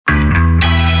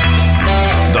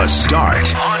The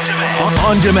Start. On demand.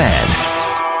 On demand.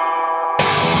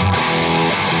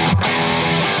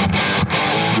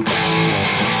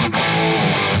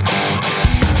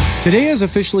 Today is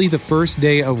officially the first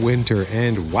day of winter,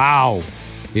 and wow,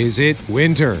 is it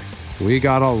winter. We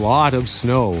got a lot of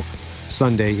snow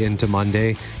Sunday into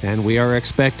Monday, and we are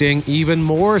expecting even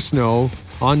more snow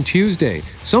on Tuesday.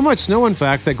 So much snow, in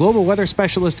fact, that global weather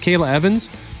specialist Kahla Evans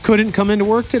couldn't come into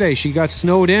work today. She got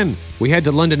snowed in. We head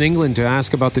to London, England to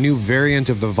ask about the new variant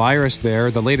of the virus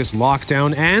there, the latest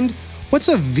lockdown, and what's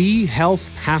a V Health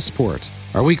passport?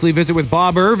 Our weekly visit with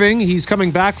Bob Irving. He's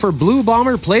coming back for Blue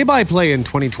Bomber play-by-play in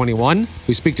 2021.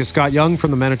 We speak to Scott Young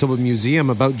from the Manitoba Museum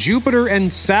about Jupiter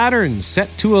and Saturn set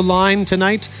to align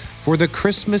tonight for the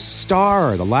Christmas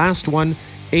star, the last one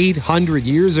 800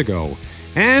 years ago.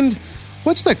 And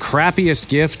what's the crappiest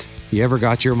gift you ever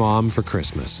got your mom for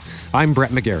Christmas? I'm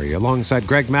Brett McGarry, alongside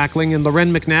Greg Mackling and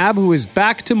Loren McNabb, who is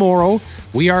back tomorrow.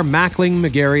 We are Mackling,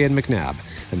 McGarry, and McNabb.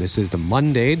 And this is the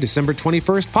Monday, December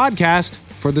 21st podcast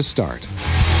for The Start.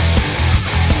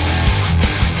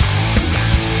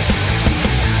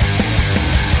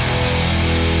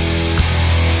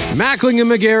 Mackling and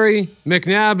McGarry.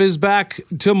 McNabb is back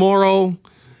tomorrow.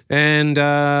 And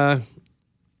do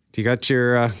you got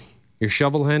your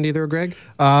shovel handy there, Greg?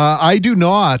 I do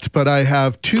not, but I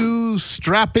have two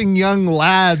strapping young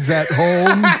lads at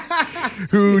home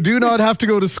who do not have to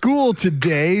go to school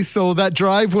today, so that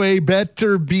driveway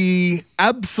better be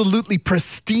absolutely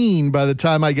pristine by the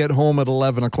time I get home at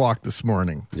 11 o'clock this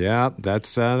morning. Yeah,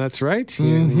 that's right.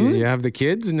 You have the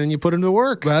kids, and then you put them to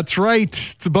work. That's right.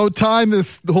 It's about time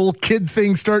the whole kid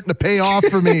thing's starting to pay off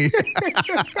for me.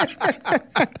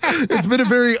 It's been a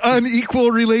very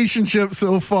unequal relationship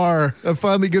so far. I'm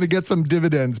finally going to get some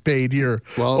dividends paid here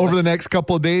over the next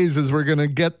couple of days, as we're going to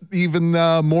get even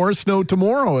more snow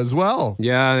tomorrow as well.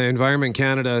 Yeah, Environment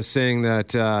Canada is saying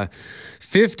that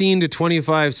 15 to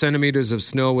 25 centimeters of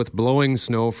snow with blowing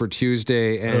snow for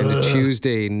Tuesday and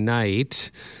Tuesday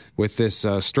night, with this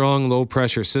strong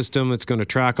low-pressure system that's going to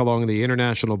track along the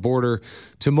international border.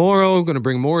 Tomorrow, going to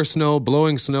bring more snow,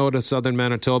 blowing snow to southern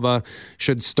Manitoba.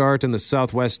 Should start in the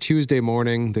southwest Tuesday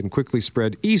morning, then quickly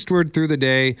spread eastward through the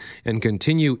day and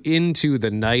continue into the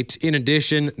night. In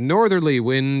addition, northerly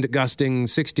wind gusting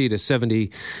 60 to 70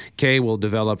 km will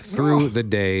develop through the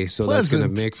day. So that's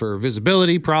going to make for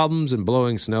visibility problems and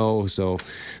blowing snow. So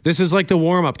this is like the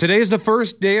warm-up. Today's the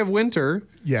first day of winter.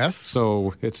 Yes.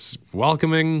 So it's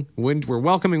welcoming winter. We're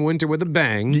welcoming winter with a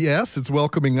bang. Yes, it's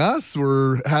welcoming us.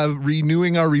 We're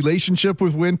renewing our relationship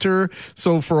with winter.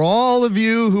 So for all of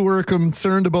you who are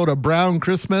concerned about a brown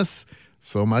Christmas,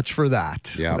 so much for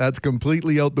that. Yeah. That's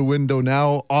completely out the window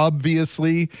now,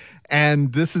 obviously.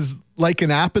 And this is like an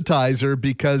appetizer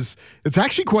because it's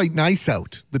actually quite nice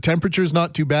out. The temperature's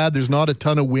not too bad. There's not a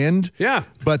ton of wind. Yeah.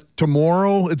 But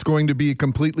tomorrow it's going to be a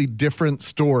completely different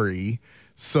story.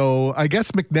 So I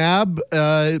guess McNabb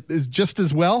is just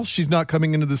as well. She's not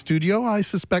coming into the studio. I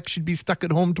suspect she'd be stuck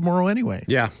at home tomorrow anyway.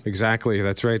 Yeah, exactly.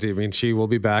 That's right. I mean, she will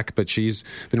be back, but she's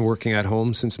been working at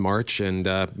home since March. And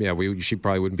she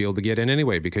probably wouldn't be able to get in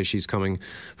anyway because she's coming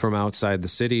from outside the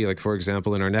city. Like, for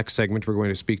example, in our next segment, we're going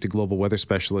to speak to global weather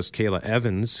specialist Kahla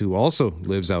Evans, who also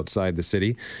lives outside the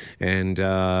city. And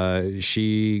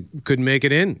she couldn't make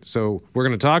it in. So we're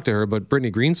going to talk to her. But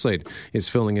Brittany Greenslade is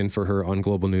filling in for her on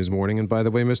Global News Morning. And by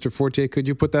the way, Mr. Fortier, could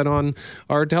you put that on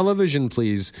our television,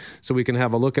 please, so we can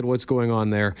have a look at what's going on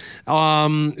there?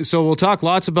 So we'll talk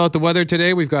lots about the weather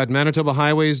today. We've got Manitoba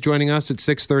Highways joining us at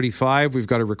 6:35. We've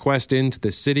got a request into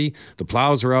the city. The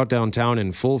plows are out downtown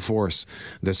in full force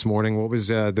this morning. What was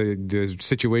the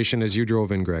situation as you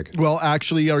drove in, Greg? Well,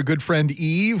 actually, our good friend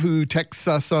Eve, who texts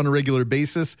us on a regular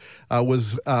basis,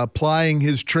 was plying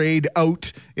his trade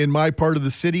out in my part of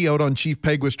the city, out on Chief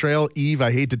Peguis Trail. Eve,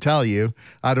 I hate to tell you,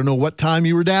 I don't know what time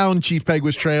you were down Chief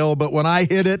Peguis Trail, but when I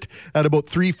hit it at about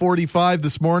 3:45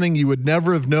 this morning, you would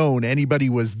never have known anybody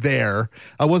was there.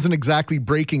 I wasn't exactly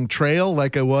breaking trail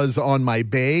like I was on my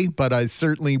bay, but I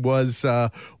certainly was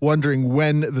wondering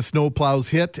when the snow plows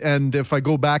hit. And if I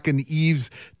go back in Eve's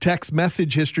text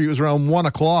message history, it was around 1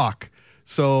 o'clock.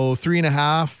 So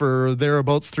 3.5 or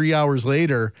thereabouts, 3 hours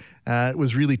later, it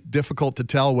was really difficult to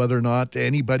tell whether or not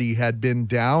anybody had been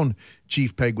down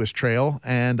Chief Peguis Trail.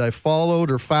 And I followed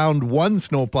or found one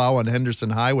snowplow on Henderson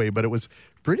Highway, but it was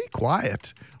pretty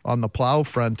quiet on the plow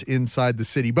front inside the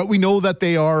city. But we know that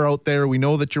they are out there. We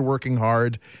know that you're working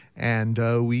hard, and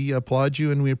we applaud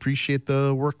you and we appreciate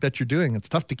the work that you're doing. It's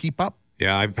tough to keep up.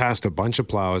 Yeah, I passed a bunch of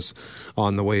plows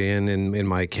on the way in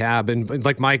my cab, and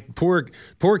like my poor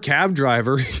cab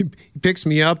driver, he picks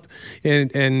me up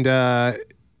and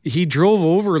he drove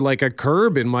over like a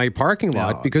curb in my parking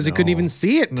lot because he couldn't even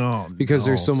see it because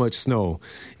there's so much snow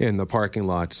in the parking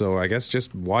lot. So I guess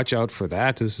just watch out for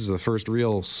that. This is the first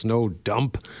real snow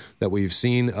dump that we've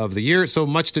seen of the year. So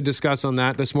much to discuss on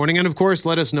that this morning. And of course,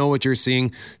 let us know what you're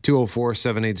seeing.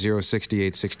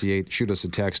 204-780-6868. Shoot us a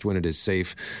text when it is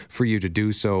safe for you to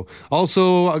do so.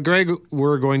 Also, Greg,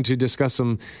 we're going to discuss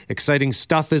some exciting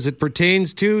stuff as it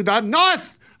pertains to the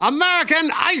North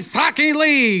American Ice Hockey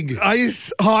League.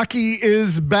 Ice hockey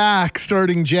is back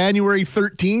starting January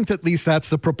 13th. At least that's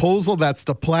the proposal. That's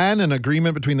the plan. An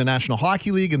agreement between the National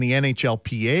Hockey League and the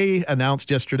NHLPA announced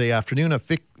yesterday afternoon a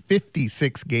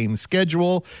 56-game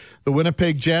schedule. The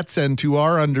Winnipeg Jets, and to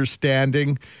our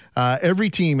understanding,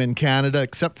 every team in Canada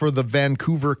except for the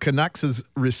Vancouver Canucks has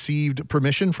received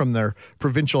permission from their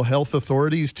provincial health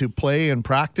authorities to play and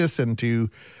practice and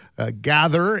to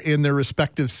gather in their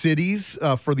respective cities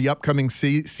for the upcoming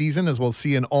season, as we'll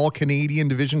see an all-Canadian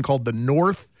division called the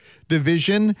North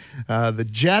Division. The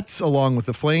Jets, along with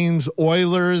the Flames,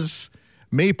 Oilers,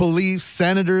 Maple Leafs,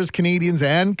 Senators, Canadians,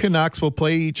 and Canucks will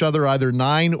play each other either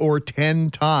 9 or 10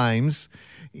 times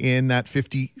in that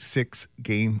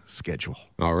 56-game schedule.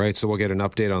 All right, so we'll get an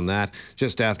update on that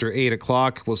just after 8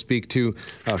 o'clock. We'll speak to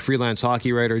freelance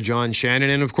hockey writer John Shannon.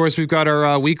 And, of course, we've got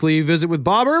our weekly visit with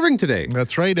Bob Irving today.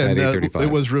 That's right, and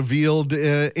it was revealed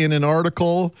in an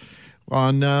article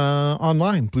on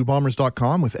online,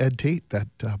 bluebombers.com with Ed Tate, that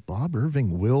Bob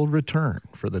Irving will return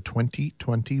for the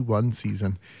 2021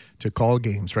 season to call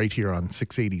games right here on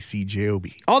 680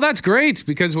 CJOB. Oh, that's great,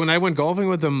 because when I went golfing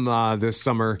with him this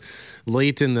summer,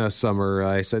 late in the summer,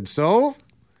 I said, so,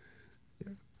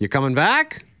 you coming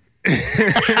back?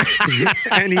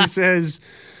 And he says,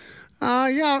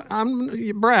 yeah,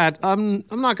 Brad, I'm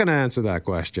not going to answer that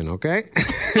question, okay?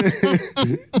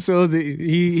 So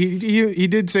he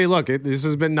did say, look, this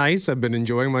has been nice. I've been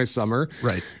enjoying my summer.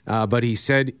 Right. But he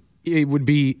said it would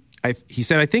be, I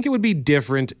think it would be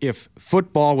different if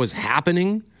football was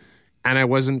happening and I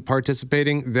wasn't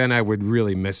participating, then I would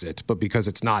really miss it. But because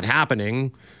it's not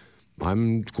happening,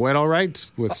 I'm quite all right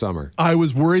with summer. I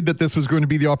was worried that this was going to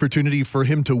be the opportunity for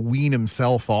him to wean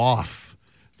himself off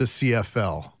the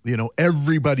CFL. You know,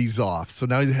 everybody's off. So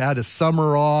now he's had a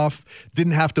summer off,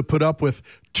 didn't have to put up with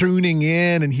tuning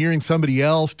in and hearing somebody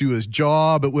else do his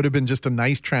job. It would have been just a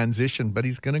nice transition, but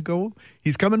he's coming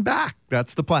back.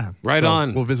 That's the plan. Right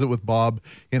on. We'll visit with Bob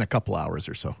in a couple hours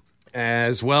or so.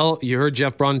 As well, you heard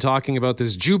Jeff Braun talking about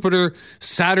this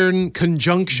Jupiter-Saturn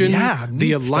conjunction,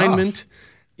 the alignment. Stuff.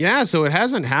 Yeah, so it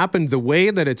hasn't happened the way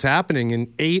that it's happening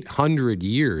in 800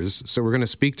 years. So we're going to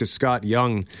speak to Scott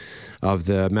Young of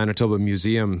the Manitoba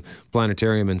Museum,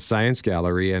 Planetarium and Science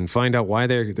Gallery and find out why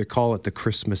they call it the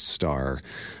Christmas star.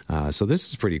 So this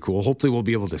is pretty cool. Hopefully we'll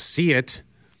be able to see it.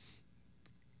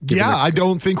 I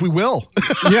don't think we will.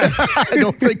 Yeah. I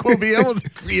don't think we'll be able to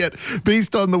see it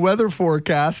based on the weather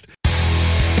forecast.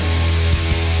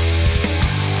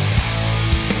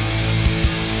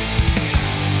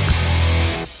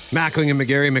 Mackling and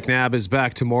McGarry McNabb is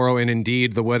back tomorrow, and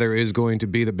indeed, the weather is going to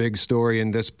be the big story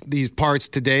in these parts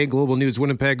today. Global News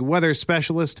Winnipeg weather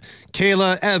specialist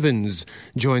Kahla Evans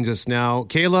joins us now.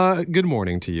 Kahla, good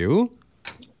morning to you.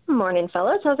 Morning,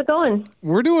 fellas. How's it going?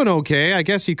 We're doing okay. I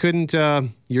guess you couldn't.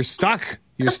 You're stuck.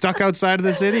 You're stuck outside of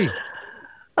the city.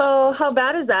 Oh, how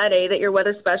bad is that, eh? That your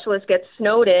weather specialist gets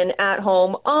snowed in at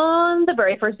home on the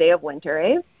very first day of winter,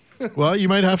 eh? Well, you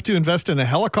might have to invest in a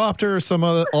helicopter or some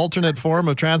other alternate form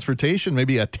of transportation,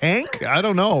 maybe a tank. I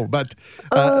don't know, but...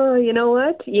 you know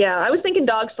what? Yeah, I was thinking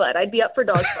dog sled. I'd be up for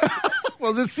dog sled.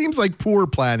 Well, this seems like poor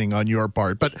planning on your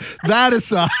part, but that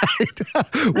aside,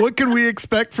 what can we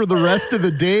expect for the rest of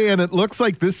the day? And it looks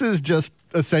like this is just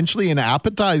essentially an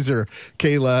appetizer,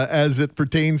 Kahla, as it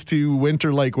pertains to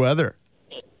winter-like weather.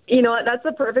 You know what? That's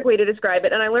the perfect way to describe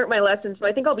it. And I learned my lesson, so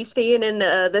I think I'll be staying in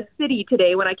the city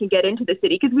today when I can get into the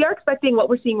city, because we are expecting what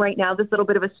we're seeing right now, this little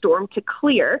bit of a storm to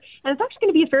clear. And it's actually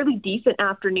going to be a fairly decent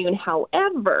afternoon.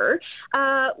 However,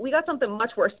 we got something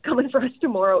much worse coming for us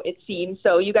tomorrow, it seems.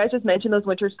 So you guys just mentioned those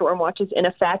winter storm watches in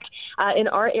effect. In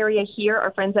our area here,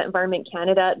 our friends at Environment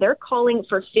Canada, they're calling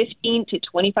for 15 to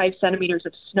 25 centimeters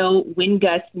of snow, wind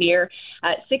gusts near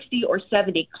 60 or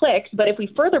 70 clicks. But if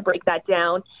we further break that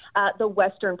down, the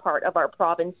western part of our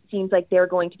province seems like they're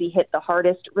going to be hit the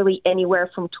hardest, really anywhere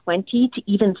from 20 to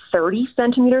even 30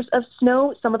 centimeters of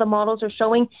snow. Some of the models are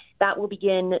showing that will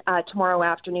begin tomorrow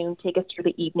afternoon, take us through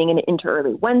the evening and into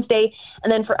early Wednesday.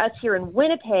 And then for us here in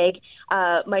Winnipeg,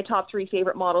 my top three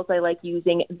favorite models I like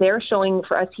using, they're showing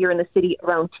for us here in the city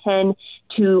around 10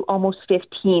 to almost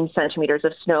 15 centimeters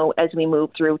of snow as we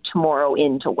move through tomorrow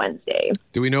into Wednesday.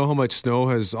 Do we know how much snow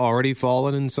has already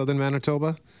fallen in southern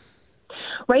Manitoba?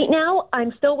 Right now,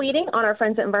 I'm still waiting on our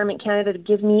friends at Environment Canada to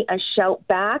give me a shout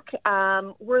back.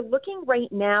 We're looking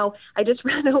right now. I just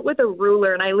ran out with a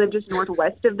ruler, and I live just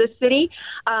northwest of the city.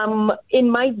 In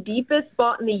my deepest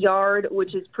spot in the yard,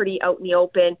 which is pretty out in the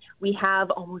open, we have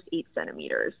almost 8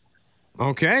 centimeters.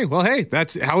 Okay, well, hey,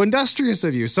 that's how industrious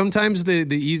of you. Sometimes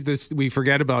we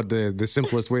forget about the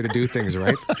simplest way to do things,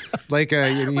 right? Like,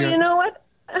 you know what?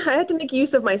 I had to make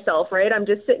use of myself, right? I'm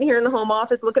just sitting here in the home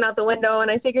office looking out the window, and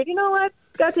I figured, you know what?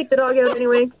 Gotta take the dog out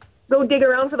anyway. Go dig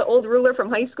around for the old ruler from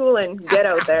high school and get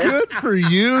out there. Good for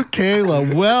you,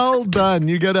 Kahla. Well done.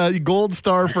 You get a gold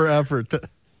star for effort.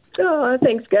 Oh,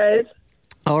 thanks, guys.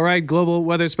 All right, Global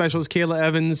Weather Specialist Kahla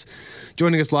Evans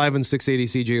joining us live on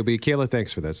 680 CJOB. Kahla,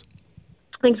 thanks for this.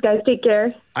 Thanks, guys. Take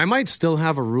care. I might still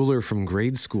have a ruler from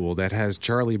grade school that has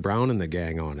Charlie Brown and the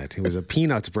gang on it. It was a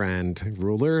Peanuts brand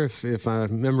ruler, if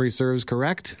memory serves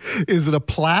correct. Is it a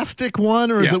plastic one,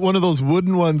 or is it one of those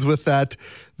wooden ones with that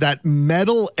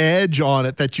metal edge on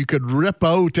it that you could rip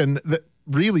out and that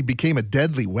really became a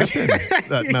deadly weapon,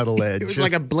 that metal edge? It was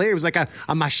like a blade. It was like a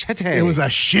machete. It was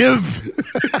a shiv.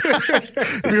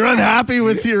 If you're unhappy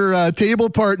with your table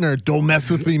partner, don't mess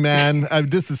with me, man. I've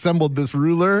disassembled this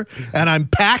ruler, and I'm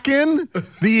packing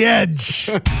the edge.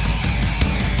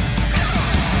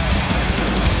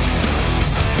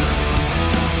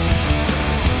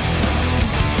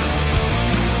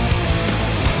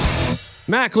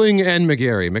 Mackling and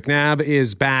McGarry. McNabb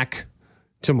is back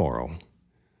tomorrow.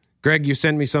 Greg, you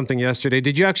sent me something yesterday.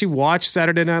 Did you actually watch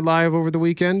Saturday Night Live over the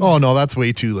weekend? Oh, no, that's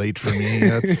way too late for me.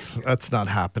 That's not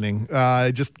happening.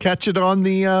 Just catch it on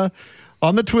the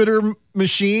Twitter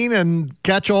machine and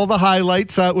catch all the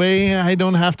highlights. That way I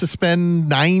don't have to spend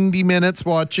 90 minutes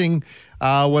watching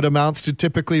what amounts to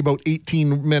typically about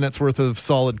 18 minutes worth of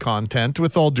solid content.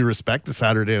 With all due respect to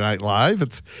Saturday Night Live,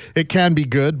 it can be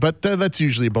good, but that's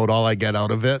usually about all I get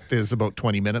out of it is about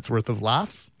 20 minutes worth of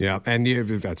laughs. Yeah, and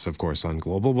that's, of course, on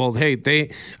Global. Well, hey,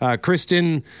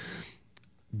 Kristen,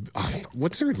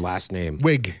 what's her last name?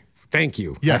 Wiig. Thank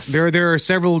you. Yes. There are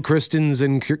several Kristens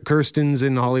and Kirstens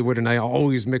in Hollywood, and I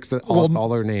always mix all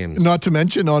their names. Not to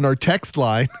mention on our text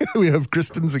line, we have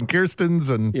Kristens and Kirstens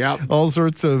and all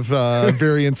sorts of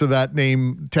variants of that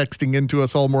name texting into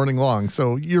us all morning long.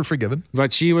 So you're forgiven.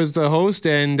 But she was the host,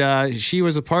 and she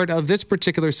was a part of this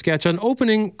particular sketch on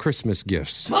opening Christmas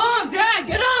gifts. Mom, Dad,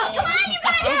 get up! Come on, you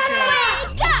guys!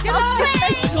 Get up!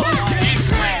 It's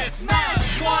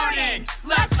Christmas morning!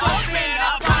 Let's open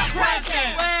up our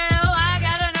presents! Well, I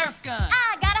got a Nerf gun.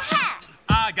 I got a hat.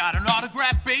 I got an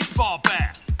autographed baseball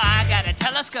bat. I got a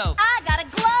telescope. I got a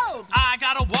globe. I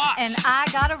got a watch. And I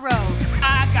got a robe.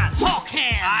 I got Hulk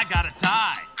hands. I got a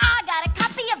tie. I got a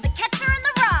copy of The Catcher in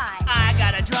the Rye. I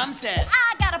got a drum set.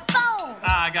 I got a phone.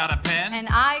 I got a pen. And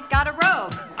I got a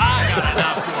robe. I got an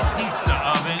outdoor pizza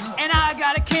oven. And I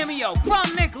got a cameo from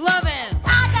McLovin.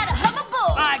 I got a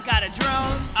hoverboard. I got a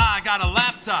drone. I got a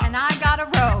laptop. And I got a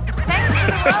robe. Thanks for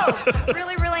the robe. It's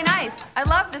really, really nice. I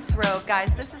love this robe,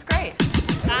 guys. This is great.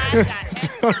 I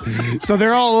got So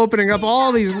they're all opening up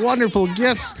all these wonderful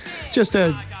gifts. Just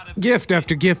a gift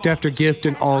after gift after gift,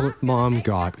 and all Mom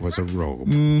got was a robe.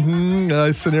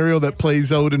 A scenario that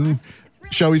plays out in,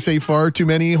 shall we say, far too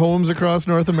many homes across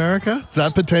North America. Is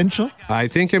that potential? I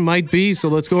think it might be. So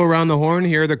let's go around the horn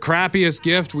here. The crappiest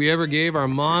gift we ever gave our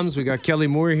moms. We got Kelly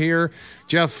Moore here,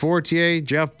 Jeff Fortier,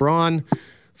 Jeff Braun.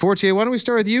 Fortier, why don't we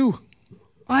start with you?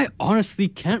 I honestly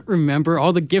can't remember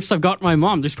all the gifts I've got my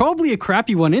mom. There's probably a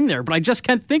crappy one in there, but I just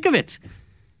can't think of it.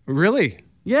 Really?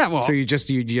 Yeah, well... So you just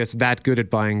that good at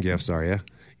buying gifts, are you?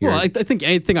 Well, I think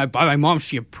anything I buy my mom,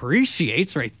 she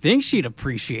appreciates, or I think she'd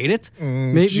appreciate it.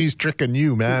 She's tricking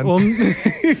you, man. Well,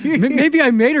 maybe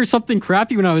I made her something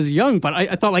crappy when I was young, but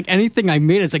I thought like anything I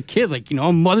made as a kid, like,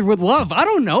 a mother with love. I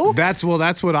don't know. That's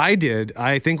what I did.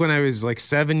 I think when I was like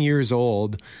 7 years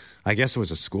old, I guess it was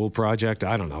a school project.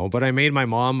 I don't know. But I made my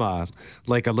mom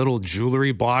like a little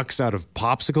jewelry box out of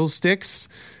popsicle sticks.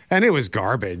 And it was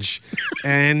garbage.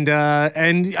 and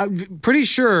I'm pretty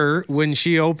sure when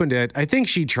she opened it, I think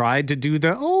she tried to do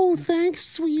the, oh, thanks,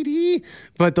 sweetie.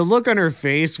 But the look on her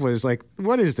face was like,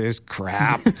 what is this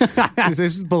crap?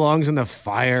 This belongs in the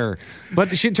fire. But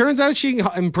turns out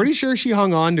I'm pretty sure she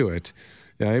hung on to it.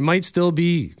 It might still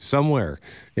be somewhere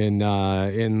in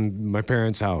my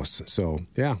parents' house. So,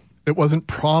 yeah. It wasn't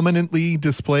prominently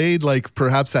displayed, like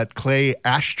perhaps that clay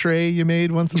ashtray you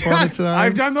made once upon a time.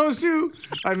 I've done those too.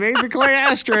 I made the clay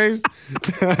ashtrays.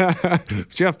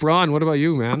 Jeff Braun, what about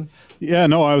you, man? Yeah,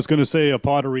 no, I was going to say a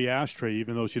pottery ashtray,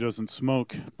 even though she doesn't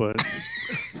smoke, but...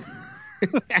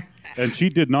 And she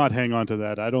did not hang on to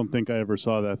that. I don't think I ever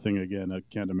saw that thing again. I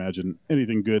can't imagine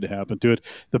anything good happened to it.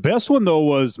 The best one, though,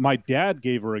 was my dad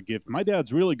gave her a gift. My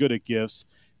dad's really good at gifts.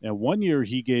 And one year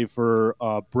he gave her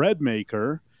a bread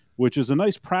maker, which is a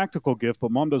nice practical gift,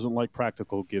 but Mom doesn't like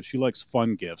practical gifts. She likes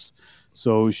fun gifts.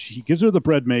 So she gives her the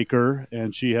bread maker,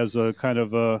 and she has a kind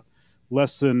of a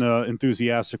less than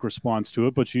enthusiastic response to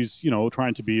it, but she's,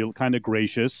 trying to be kind of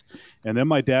gracious. And then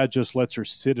my dad just lets her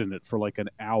sit in it for like an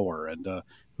hour, and the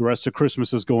rest of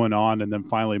Christmas is going on. And then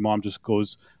finally Mom just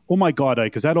goes, "Oh my God,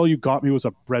 Ike, is that all you got me was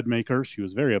a bread maker?" She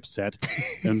was very upset.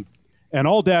 and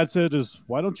all Dad said is,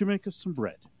 "Why don't you make us some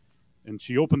bread?" And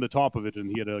she opened the top of it, and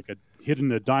he had a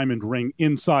hidden diamond ring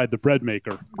inside the bread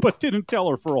maker, but didn't tell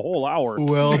her for a whole hour.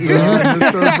 Well done,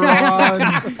 Mr. Braun.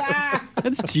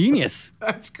 That's genius.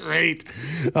 That's great.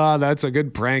 That's a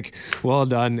good prank. Well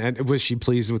done. And was she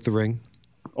pleased with the ring?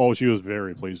 Oh, she was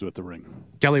very pleased with the ring.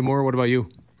 Kelly Moore, what about you?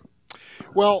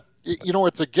 Well,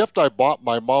 it's a gift I bought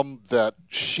my mom that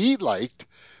she liked,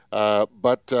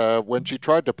 but when she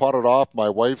tried to pot it off, my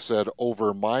wife said,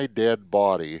 "Over my dead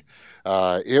body."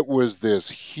 It was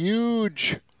this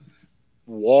huge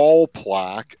wall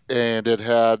plaque, and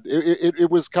it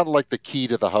was kind of like the key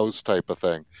to the house type of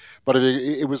thing, but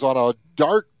it was on a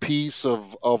dark piece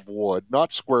of wood,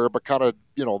 not square, but kind of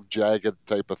jagged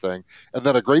type of thing, and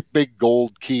then a great big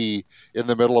gold key in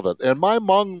the middle of it. And my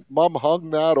mom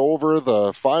hung that over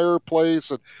the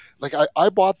fireplace, and I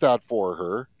bought that for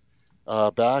her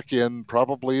back in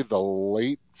probably the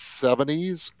late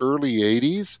 70s, early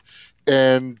 80s,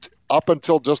 and up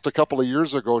until just a couple of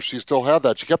years ago, she still had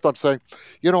that. She kept on saying,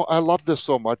 "I love this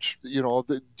so much.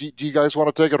 Do you guys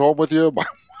want to take it home with you?" My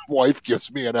wife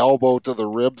gives me an elbow to the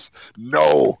ribs.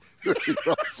 No.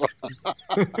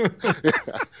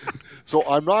 So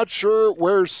I'm not sure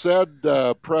where said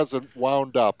present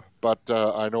wound up, but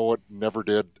I know it never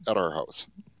did at our house.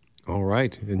 All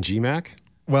right. And GMAC?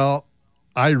 Well,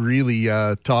 I really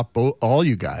top all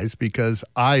you guys because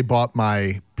I bought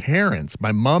my parents,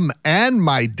 my mom and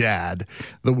my dad,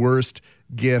 the worst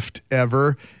gift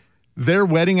ever. Their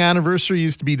wedding anniversary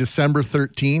used to be December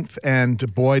 13th,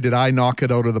 and boy, did I knock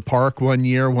it out of the park one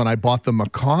year when I bought them a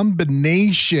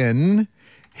combination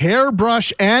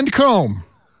hairbrush and comb.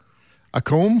 A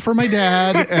comb for my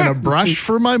dad and a brush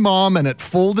for my mom, and it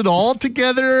folded all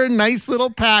together, nice little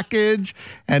package.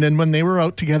 And then when they were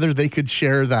out together, they could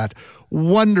share that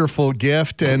wonderful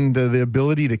gift and the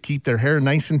ability to keep their hair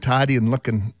nice and tidy and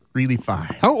looking really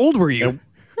fine. How old were you?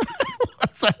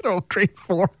 What's that? Oh, grade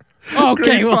 4. Oh, okay.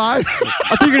 Grade Well, 5. I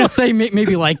thought you were going to say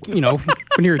maybe like, when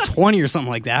you were 20 or something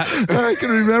like that. I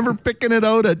can remember picking it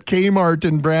out at Kmart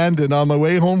in Brandon on my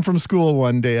way home from school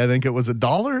one day. I think it was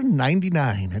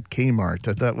 $1.99 at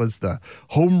Kmart. That was the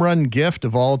home run gift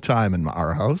of all time in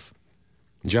our house.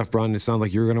 Jeff Braun, it sounded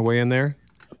like you were going to weigh in there.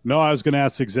 No, I was going to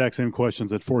ask the exact same questions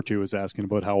that Forte was asking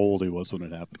about how old he was when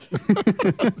it happened.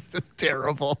 It's just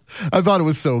terrible. I thought it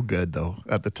was so good, though,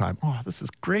 at the time. Oh, this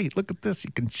is great. Look at this. You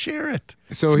can share it.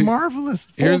 It's marvelous.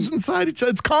 Folds inside each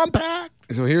other. It's compact.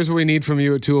 So here's what we need from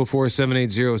you at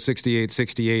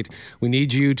 204-780-6868. We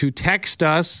need you to text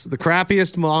us the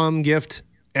crappiest mom gift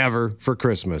ever for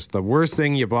Christmas. The worst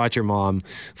thing you bought your mom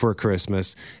for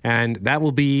Christmas. And that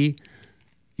will be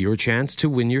your chance to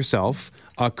win yourself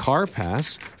a car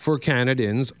pass for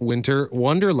Canada's Winter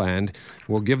Wonderland.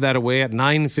 We'll give that away at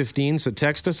 9:15, so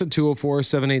text us at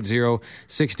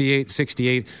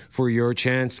 204-780-6868 for your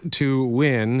chance to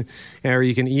win. Or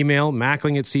you can email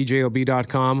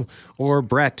mackling@cjob.com or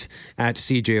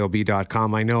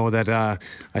brett@cjob.com. I know that I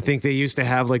think they used to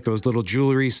have like those little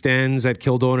jewelry stands at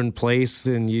Kildonan Place,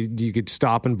 and you could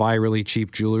stop and buy really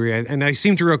cheap jewelry. And I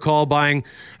seem to recall buying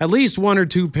at least one or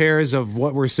two pairs of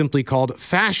what were simply called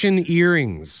fashion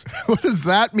earrings. What does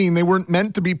that mean? They weren't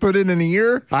meant to be put in an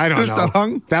ear? I don't know.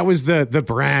 Hung? That was the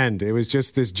brand. It was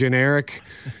just this generic,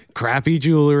 crappy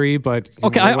jewelry. But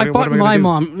okay, I bought my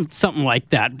mom something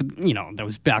like that. But, that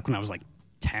was back when I was like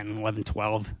 10, 11,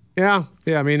 12. Yeah.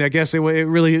 I mean, I guess it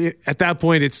really, at that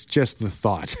point, it's just the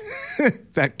thought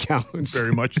that counts.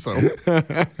 Very much so.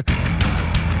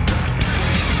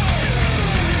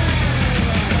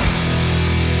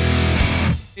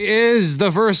 Is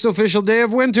the first official day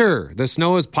of winter. The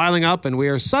snow is piling up, and we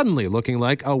are suddenly looking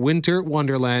like a winter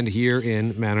wonderland here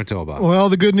in Manitoba. Well,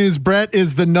 the good news, Brett,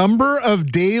 is the number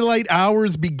of daylight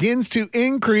hours begins to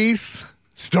increase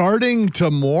starting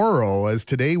tomorrow, as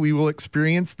today we will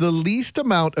experience the least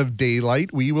amount of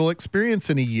daylight we will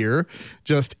experience in a year.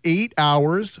 Just 8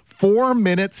 hours, 4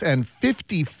 minutes, and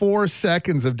 54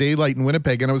 seconds of daylight in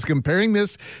Winnipeg. And I was comparing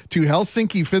this to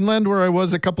Helsinki, Finland, where I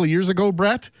was a couple of years ago,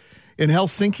 Brett. In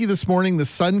Helsinki this morning, the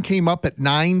sun came up at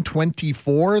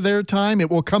 9:24 their time.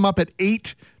 It will come up at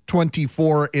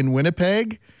 8:24 in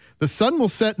Winnipeg. The sun will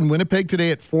set in Winnipeg today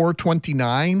at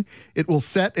 4:29. It will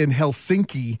set in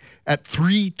Helsinki at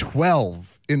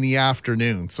 3:12 in the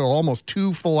afternoon. So almost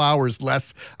 2 full hours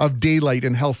less of daylight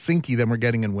in Helsinki than we're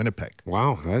getting in Winnipeg.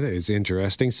 Wow, that is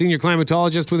interesting. Senior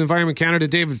climatologist with Environment Canada,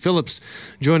 David Phillips,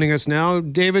 joining us now.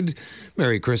 David,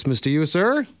 Merry Christmas to you,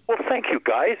 sir. Well, thank you,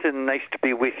 guys, and nice to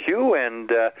be with you. And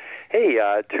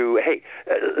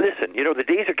listen, the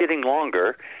days are getting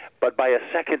longer, but by a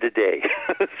second a day.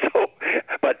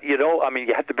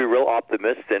 You have to be real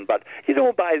optimistic. But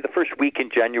by the first week in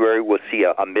January, we'll see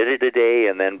a minute a day,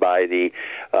 and then by the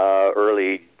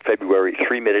early February,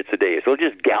 3 minutes a day. So it'll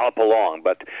just gallop along.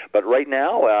 But right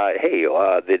now,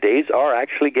 the days are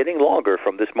actually getting longer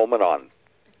from this moment on.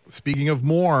 Speaking of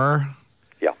more,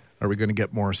 yeah, are we going to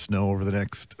get more snow over the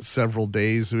next several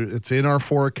days? It's in our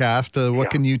forecast. What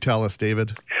can you tell us,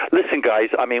 David? Listen, guys,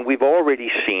 we've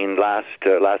already seen last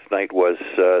night was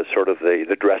sort of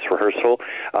the dress rehearsal.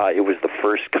 It was the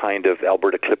first kind of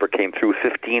Alberta clipper came through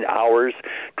 15 hours,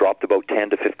 dropped about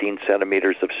 10 to 15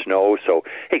 centimeters of snow. So,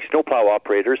 snowplow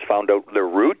operators found out their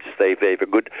routes. They've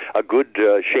a good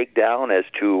shakedown as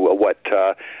to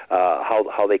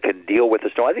how they can deal with the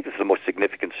snow. I think this is the most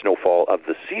significant snowfall of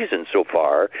the season so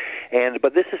far.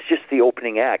 But this is just the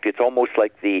opening act. It's almost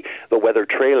like the weather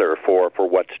trailer for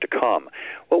what's to come.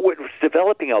 Well, what's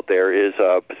developing out there is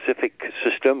a Pacific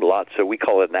system, we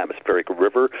call it an atmospheric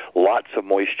river, lots of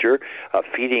moisture,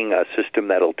 feeding a system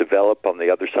that'll develop on the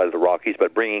other side of the Rockies,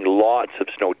 but bringing lots of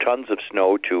snow, tons of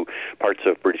snow to parts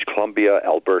of British Columbia,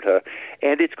 Alberta,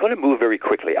 and it's going to move very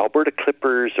quickly. Alberta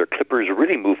clippers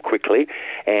really move quickly,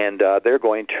 and they're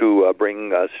going to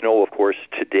bring snow, of course,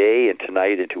 today and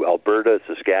tonight into Alberta,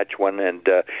 Saskatchewan, and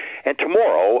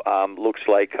tomorrow looks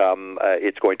like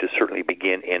it's going to certainly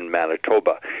begin in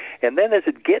Manitoba. And then as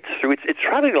it gets through, it's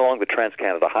traveling along the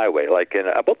Trans-Canada Highway, like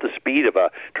about the speed of a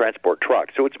transport truck.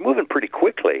 So it's moving pretty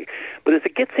quickly. But as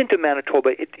it gets into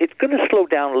Manitoba, it's going to slow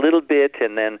down a little bit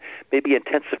and then maybe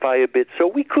intensify a bit. So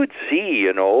we could see,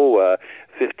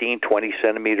 15, 20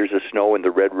 centimeters of snow in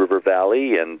the Red River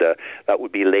Valley, and that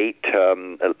would be late,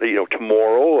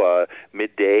 tomorrow,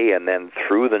 midday, and then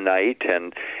through the night.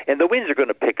 And the winds are going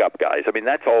to pick up, guys.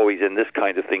 That's always in this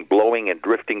kind of thing, blowing and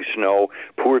drifting snow,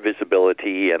 poor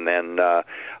visibility, and then,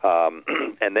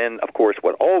 of course,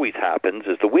 what always happens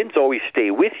is the winds always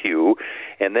stay with you,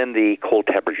 and then the cold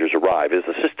temperatures arrive. As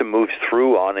the system moves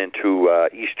through on into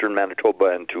eastern Manitoba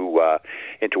and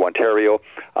into Ontario,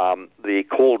 the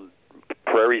cold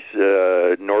prairies,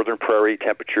 northern prairie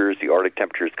temperatures, the Arctic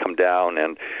temperatures come down,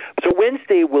 and so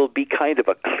Wednesday will be kind of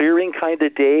a clearing kind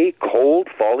of day, cold,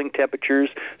 falling temperatures,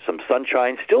 some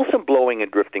sunshine, still some blowing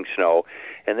and drifting snow,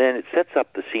 and then it sets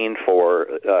up the scene for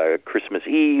Christmas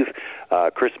Eve,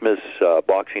 Christmas,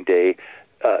 Boxing Day,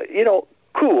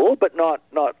 cool, but not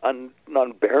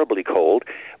unbearably cold,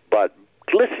 but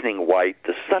glistening white.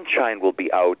 The sunshine will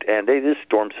be out, and this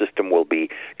storm system will be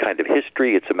kind of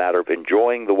history. It's a matter of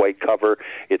enjoying the white cover.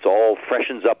 It's all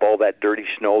freshens up all that dirty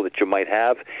snow that you might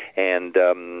have, and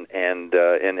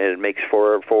it makes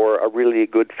for a really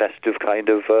good festive kind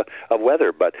of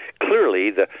weather. But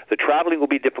clearly, the traveling will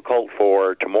be difficult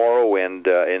for tomorrow and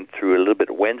through a little bit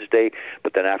of Wednesday.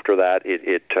 But then after that,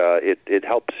 it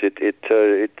helps.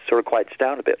 It sort of quiets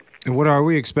down a bit. And what are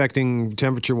we expecting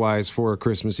temperature-wise for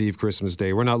Christmas Eve, Christmas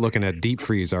Day? We're not looking at deep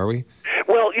freeze, are we?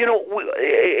 Well,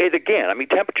 again,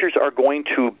 temperatures are going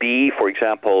to be, for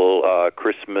example,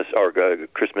 Christmas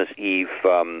Eve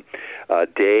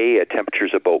day,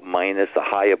 temperatures about minus, the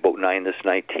high about minus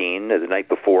 19, the night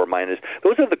before minus.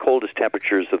 Those are the coldest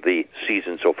temperatures of the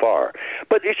season so far.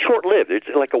 But it's short-lived. It's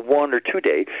like a 1 or 2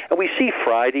 day. And we see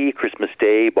Friday, Christmas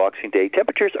Day, Boxing Day,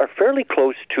 temperatures are fairly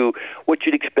close to what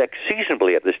you'd expect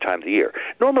seasonably at this time of the year.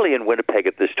 Normally in Winnipeg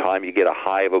at this time, you get a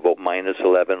high of about minus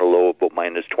 11, a low of about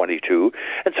minus 22.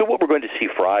 And so what we're going to see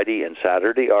Friday and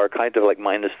Saturday are kind of like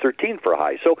minus 13 for a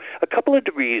high. So a couple of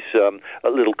degrees a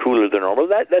little cooler than normal.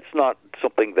 That's not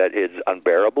something that is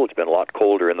unbearable. It's been a lot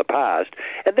colder in the past.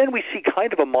 And then we see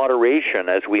kind of a moderation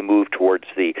as we move towards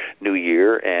the new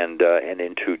year and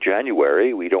into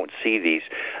January. We don't see these,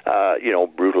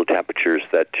 brutal temperatures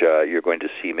that you're going to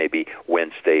see maybe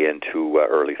Wednesday into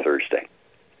early Thursday.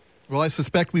 Well, I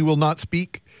suspect we will not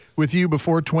speak with you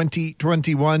before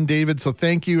 2021, David. So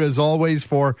thank you, as always,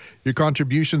 for your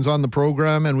contributions on the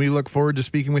program, and we look forward to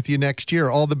speaking with you next year.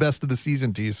 All the best of the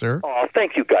season to you, sir. Oh,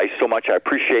 thank you guys so much. I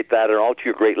appreciate that, and all to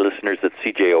your great listeners at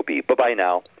CJOB. Bye-bye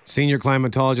now. Senior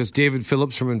climatologist David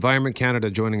Phillips from Environment Canada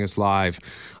joining us live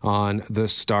on The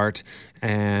Start.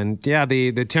 And, yeah,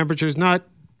 the temperature's not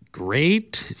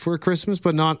great for Christmas,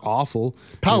 but not awful.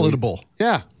 Palatable.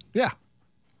 Yeah. Yeah.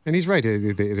 And he's right.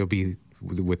 It'll be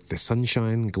with the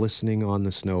sunshine glistening on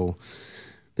the snow.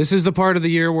 This is the part of the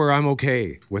year where I'm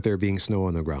okay with there being snow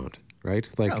on the ground, right?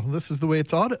 Like, this is the way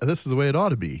it ought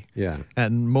to be. Yeah.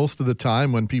 And most of the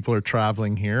time when people are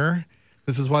traveling here,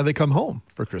 this is why they come home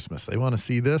for Christmas. They want to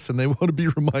see this and they want to be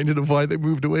reminded of why they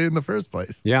moved away in the first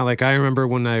place. Yeah, like I remember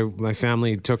when my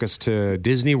family took us to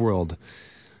Disney World,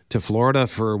 to Florida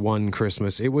for one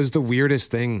Christmas. It was the weirdest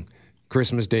thing,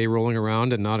 Christmas Day rolling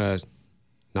around and not a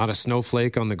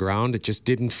snowflake on the ground. It just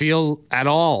didn't feel at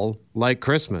all like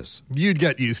Christmas. You'd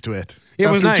get used to it. It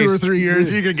was nice. After 2 or 3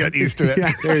 years, you could get used to it.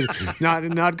 Yeah, there's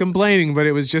not complaining, but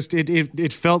it was just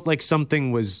it felt like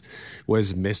something was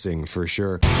missing for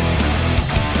sure.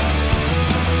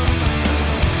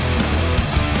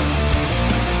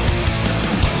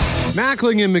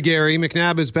 Mackling and McGarry,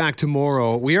 McNabb is back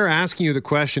tomorrow. We are asking you the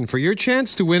question for your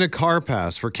chance to win a car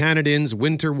pass for Canada's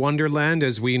Winter Wonderland,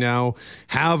 as we now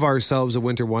have ourselves a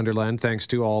Winter Wonderland thanks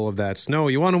to all of that snow.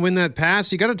 You want to win that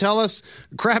pass? You got to tell us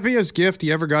the crappiest gift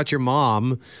you ever got your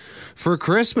mom for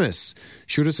Christmas.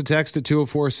 Shoot us a text at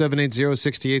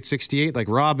 204-780-6868 like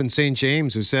Rob in St.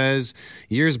 James, who says,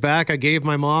 years back I gave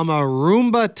my mom a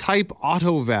Roomba-type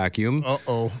auto vacuum.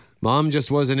 Uh-oh. Mom just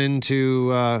wasn't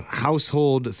into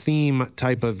household theme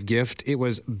type of gift. It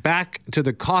was back to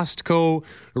the Costco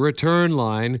return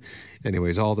line.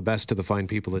 Anyways, all the best to the fine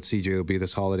people at CJOB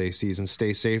this holiday season.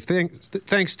 Stay safe.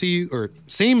 Thanks to you, or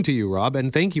same to you, Rob,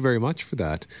 and thank you very much for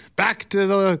that. Back to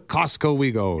the Costco we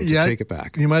go to take it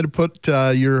back. You might have put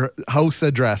your house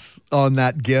address on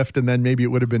that gift, and then maybe it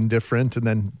would have been different, and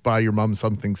then buy your mom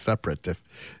something separate if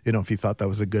you thought that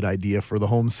was a good idea for the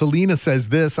home. Selena says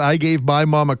this, I gave my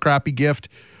mom a crappy gift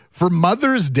for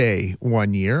Mother's Day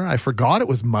one year. I forgot it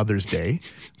was Mother's Day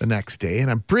the next day, and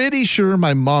I'm pretty sure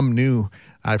my mom knew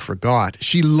I forgot.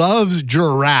 She loves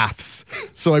giraffes.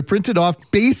 So I printed off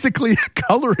basically a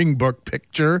coloring book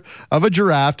picture of a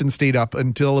giraffe and stayed up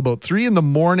until about 3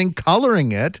 a.m.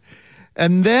 coloring it.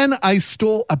 And then I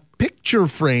stole a picture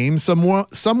frame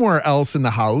somewhere else in the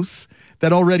house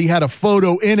that already had a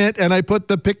photo in it, and I put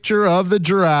the picture of the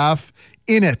giraffe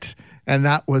in it. And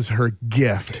that was her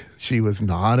gift. She was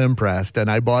not impressed, and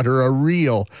I bought her a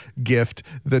real gift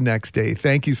the next day.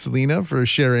 Thank you, Selena, for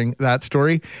sharing that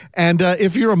story. And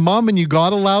if you're a mom and you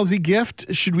got a lousy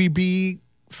gift, should we be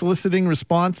soliciting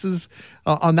responses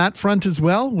on that front as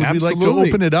well? Would Absolutely. we like to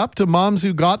open it up to moms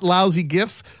who got lousy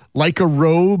gifts, like a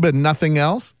robe and nothing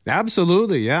else?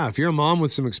 Absolutely, yeah. If you're a mom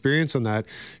with some experience on that,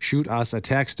 shoot us a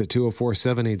text at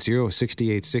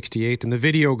 204-780-6868. And the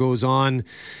video goes on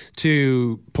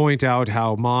to point out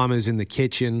how mom is in the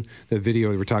kitchen. The video,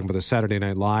 we're talking about the Saturday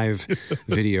Night Live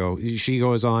video. She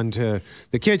goes on to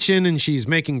the kitchen and she's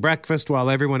making breakfast while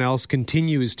everyone else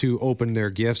continues to open their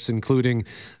gifts, including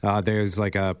there's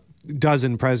like a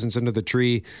dozen presents under the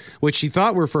tree, which she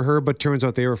thought were for her, but turns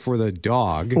out they were for the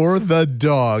dog. For the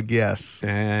dog, yes.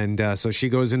 And so she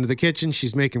goes into the kitchen.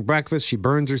 She's making breakfast. She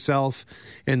burns herself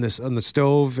on the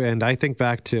stove. And I think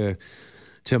back to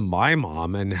my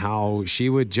mom and how she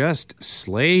would just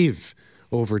slave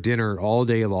over dinner all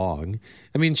day long.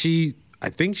 I mean, I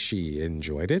think she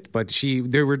enjoyed it, but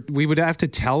we would have to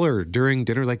tell her during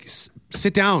dinner, like,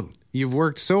 sit down. You've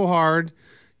worked so hard.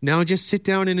 Now just sit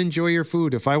down and enjoy your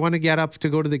food. If I want to get up to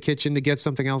go to the kitchen to get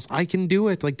something else, I can do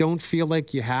it. Like, don't feel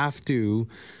like you have to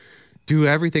do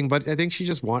everything. But I think she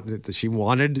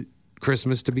wanted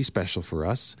Christmas to be special for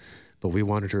us, but we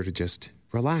wanted her to just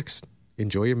relax,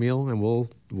 enjoy your meal, and we'll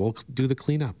do the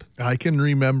cleanup. I can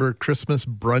remember Christmas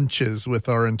brunches with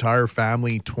our entire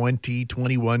family, 20,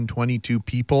 21, 22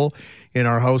 people in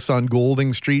our house on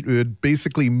Golding Street. We would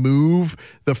basically move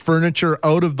the furniture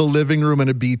out of the living room, and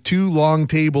it'd be 2 long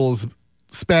tables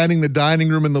spanning the dining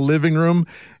room and the living room.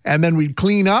 And then we'd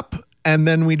clean up, and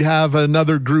then we'd have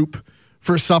another group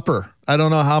for supper. I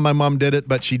don't know how my mom did it,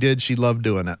 but she did. She loved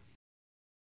doing it.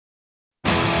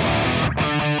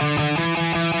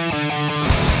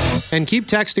 And keep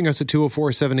texting us at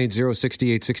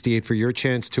 204-780-6868 for your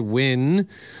chance to win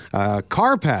a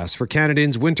car pass for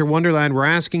Canada's Winter Wonderland. We're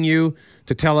asking you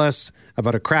to tell us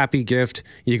about a crappy gift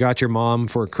you got your mom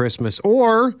for Christmas.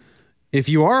 Or if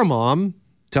you are a mom,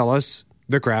 tell us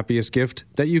the crappiest gift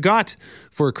that you got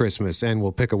for Christmas. And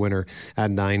we'll pick a winner at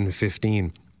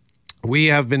 9:15. We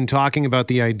have been talking about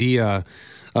the idea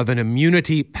of an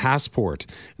immunity passport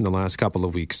in the last couple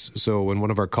of weeks. So when one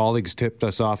of our colleagues tipped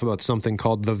us off about something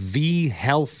called the V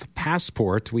Health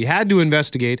Passport, we had to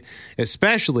investigate,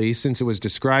 especially since it was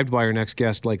described by our next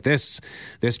guest like this.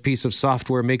 This piece of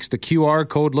software makes the QR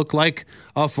code look like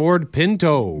a Ford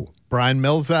Pinto. Brian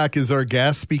Melzak is our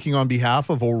guest, speaking on behalf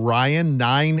of Orion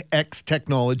 9X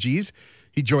Technologies.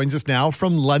 He joins us now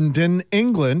from London,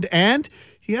 England, and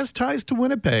he has ties to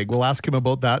Winnipeg. We'll ask him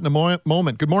about that in a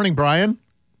moment. Good morning, Brian.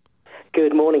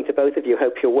 Good morning to both of you.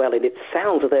 Hope you're well. And it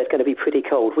sounds as though it's going to be pretty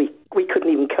cold. We couldn't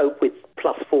even cope with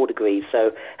plus 4 degrees.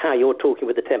 So how you're talking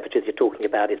with the temperatures you're talking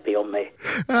about is beyond me.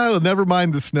 Never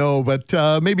mind the snow, but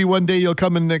maybe one day you'll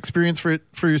come and experience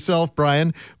for yourself,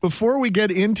 Brian. Before we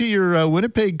get into your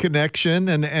Winnipeg connection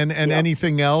and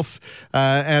anything else,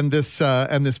 and this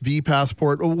V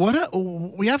passport,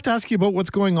 we have to ask you about what's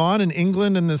going on in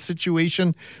England and the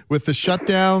situation with the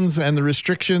shutdowns and the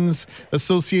restrictions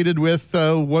associated with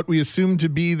what we assume to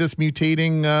be this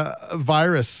mutating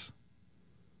virus.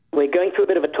 We're going through a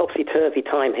bit of a topsy-turvy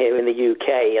time here in the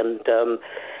UK, and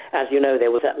as you know, there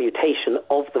was that mutation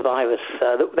of the virus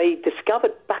that they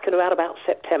discovered back in around about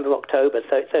September, October,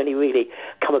 so it's only really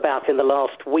come about in the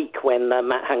last week when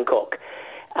Matt Hancock,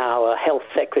 our health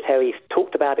secretary,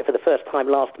 talked about it for the first time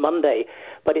last Monday,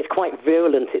 but it's quite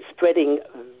virulent. It's spreading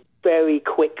very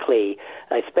quickly,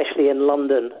 especially in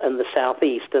London and the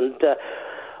southeast, and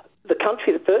the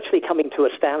country is virtually coming to a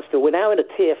standstill. We're now in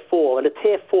a Tier 4, and a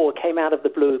Tier 4 came out of the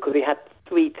blue because we had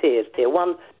 3 tiers, Tier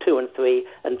 1, 2 and 3,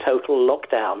 and total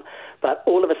lockdown. But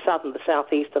all of a sudden, the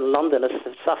southeast and London are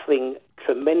suffering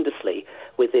tremendously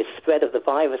with this spread of the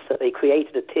virus that they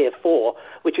created a Tier 4,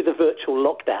 which is a virtual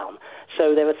lockdown.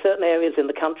 So there are certain areas in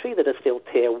the country that are still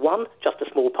Tier 1, just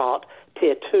a small part,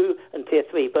 Tier 2 and Tier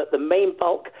 3, but the main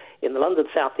bulk in the London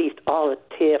southeast are at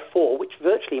Tier 4, which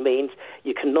virtually means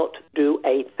you cannot do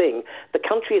a thing. The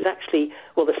country is actually,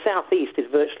 the southeast is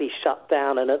virtually shut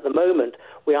down, and at the moment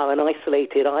we are an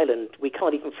isolated island. We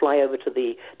can't even fly over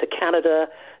to Canada.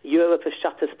 Europe has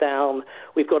shut us down.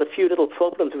 We've got a few little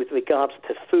problems with regards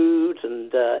to foods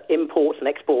and imports and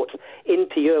exports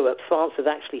into Europe. France has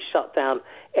actually shut down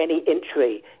any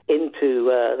entry into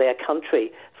their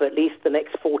country for at least the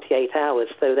next 48 hours.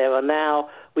 So there are now,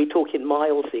 we talk in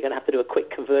miles, so you're going to have to do a quick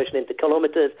conversion into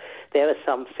kilometres. There are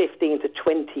some 15 to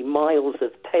 20 miles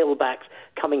of tailbacks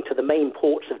coming to the main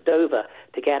ports of Dover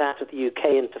to get out of the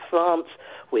UK into France,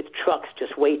 with trucks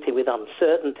just waiting with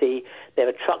uncertainty. There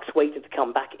are trucks waiting to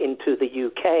come back into the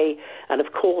UK. And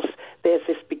of course, there's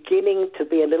this beginning to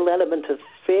be a little element of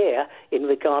fear in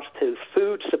regards to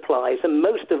food supplies, and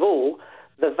most of all,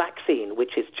 the vaccine,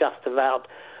 which is just about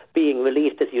being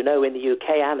released, as you know, in the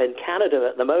UK and in Canada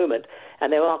at the moment.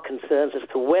 And there are concerns as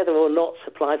to whether or not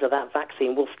supplies of that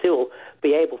vaccine will still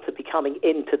be able to be coming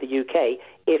into the UK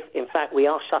if, in fact, we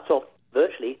are shut off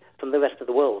virtually from the rest of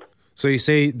the world. So you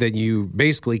say that you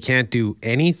basically can't do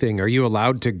anything. Are you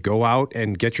allowed to go out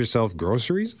and get yourself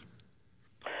groceries?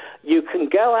 You can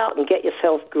go out and get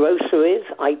yourself groceries.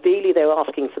 Ideally, they're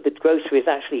asking for the groceries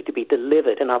actually to be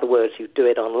delivered. In other words, you do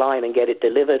it online and get it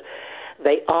delivered.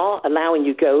 They are allowing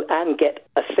you go and get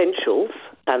essentials,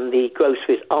 and the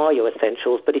groceries are your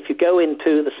essentials. But if you go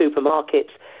into the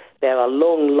supermarkets, there are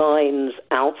long lines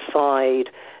outside.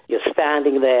 You're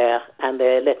standing there, and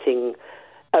they're letting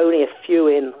only a few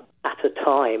in at a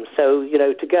time. So,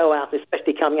 to go out,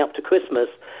 especially coming up to Christmas,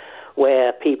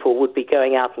 where people would be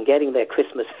going out and getting their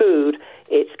Christmas food,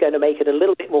 it's going to make it a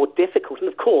little bit more difficult. And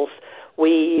of course,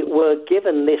 we were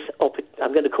given this,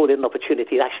 I'm going to call it an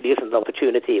opportunity. It actually isn't an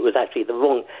opportunity. It was actually the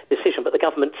wrong decision. But the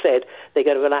government said they're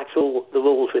going to relax all the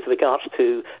rules with regards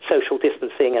to social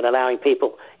distancing and allowing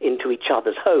people into each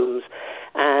other's homes.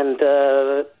 And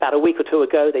about a week or two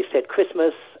ago, they said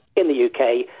Christmas in the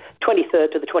UK,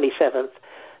 23rd to the 27th,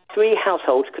 3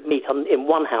 households could meet in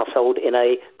one household in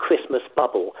a Christmas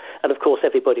bubble. And of course,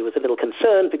 everybody was a little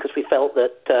concerned because we felt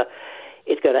that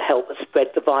it's going to help spread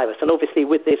the virus. And obviously,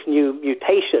 with this new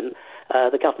mutation,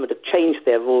 the government have changed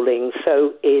their rulings.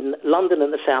 So in London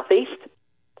and the southeast,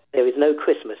 there is no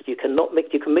Christmas. You can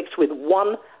mix with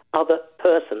one other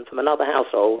person from another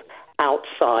household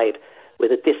outside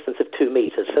with a distance of 2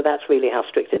 meters. So that's really how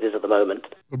strict it is at the moment.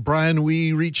 Brian,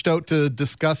 we reached out to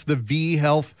discuss the V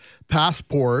Health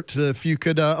passport. If you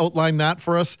could outline that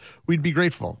for us, we'd be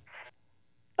grateful.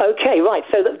 Okay, right.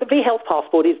 So the V Health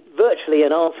passport is virtually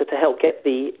an answer to help get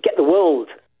the world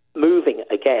moving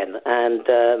again. And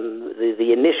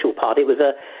the initial part, it was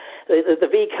the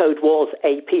V code was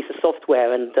a piece of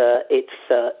software, and its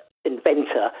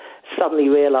inventor suddenly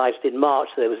realized in March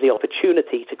there was the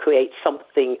opportunity to create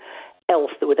something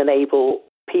else that would enable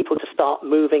people to start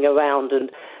moving around.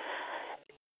 And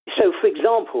so, for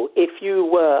example, if you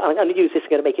were, I'm going to use this, I'm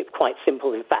going to make it quite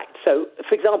simple, in fact. So,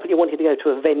 for example, you wanted to go to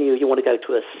a venue, you want to go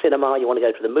to a cinema, you want to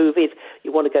go to the movies,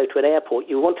 you want to go to an airport,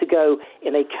 you want to go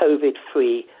in a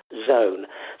COVID-free zone.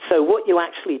 So what you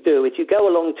actually do is you go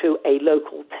along to a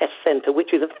local test center,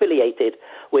 which is affiliated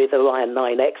with Orion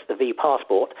 9X, the V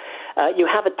Passport. You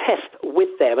have a test with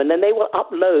them, and then they will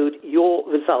upload your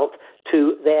result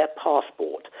to their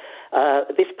passport.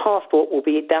 This passport will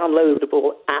be a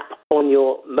downloadable app on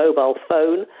your mobile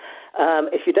phone.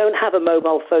 If you don't have a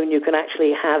mobile phone, you can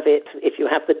actually have it. If you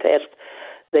have the test,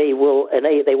 they will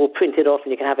print it off,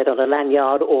 and you can have it on a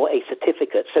lanyard or a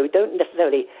certificate. So you don't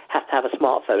necessarily have to have a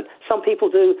smartphone. Some people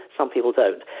do, some people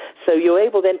don't. So you're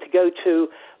able then to go to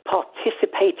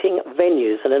participating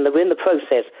venues, and then we're in the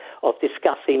process of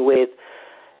discussing with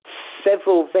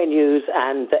several venues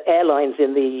and airlines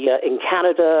in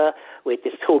Canada. We're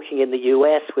just talking in the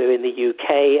US, we're in the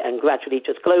UK, and gradually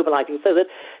just globalizing so that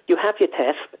you have your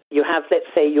test, you have, let's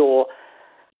say, your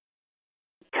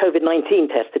COVID-19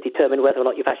 test to determine whether or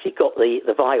not you've actually got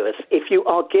the virus. If you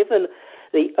are given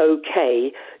the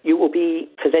okay, you will be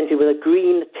presented with a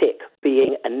green tick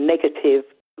being a negative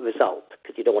result,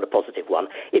 because you don't want a positive one.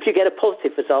 If you get a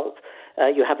positive result,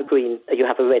 you have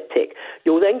a red tick.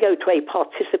 You'll then go to a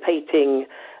participating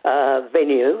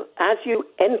venue. As you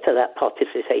enter that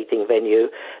participating venue,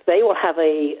 they will have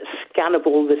a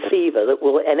scannable receiver that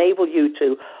will enable you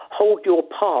to hold your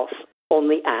pass on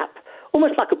the app,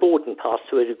 almost like a boarding pass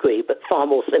to a degree, but far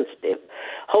more sensitive.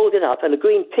 Hold it up, and a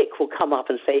green tick will come up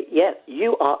and say, yeah,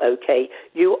 you are okay,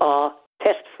 you are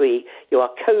test-free, you are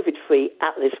COVID-free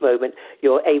at this moment,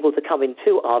 you're able to come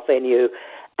into our venue,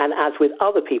 and as with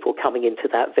other people coming into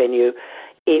that venue,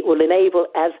 it will enable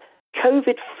as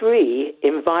COVID-free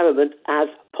environment as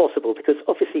possible, because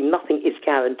obviously nothing is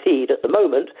guaranteed at the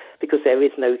moment because there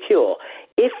is no cure.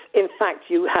 If, in fact,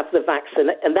 you have the vaccine,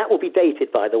 and that will be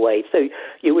dated, by the way, so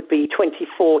you would be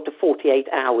 24 to 48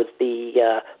 hours,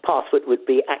 the password would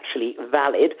be actually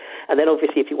valid, and then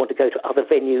obviously if you want to go to other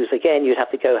venues again, you'd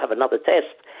have to go have another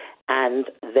test and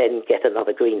then get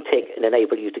another green tick and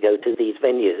enable you to go to these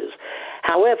venues.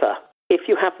 However, if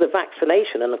you have the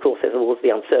vaccination, and of course there's always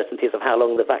the uncertainties of how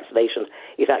long the vaccination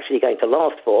is actually going to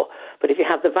last for, but if you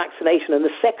have the vaccination and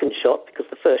the second shot, because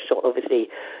the first shot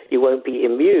obviously you won't be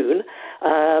immune,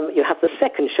 you have the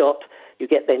second shot, you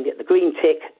get the green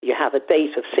tick, you have a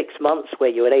date of 6 months where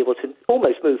you're able to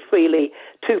almost move freely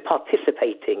to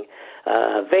participating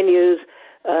venues.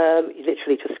 You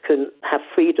literally just can have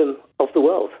freedom of the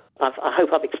world. I hope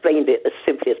I've explained it as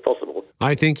simply as possible.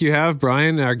 I think you have,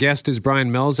 Brian. Our guest is Brian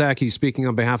Melzak. He's speaking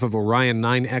on behalf of Orion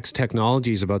 9X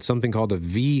Technologies about something called a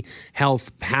V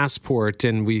Health Passport.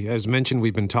 And as mentioned,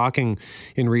 we've been talking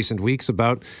in recent weeks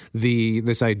about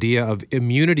this idea of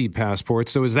immunity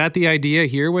passports. So is that the idea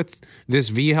here with this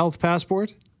V Health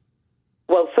Passport?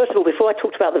 Well, first of all, before I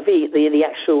talked about the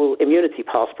actual immunity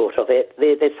passport of it,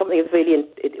 there's something really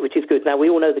which is good. Now, we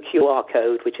all know the QR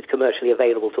code, which is commercially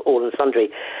available to all and sundry,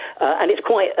 and it's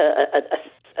quite a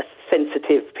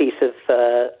sensitive piece of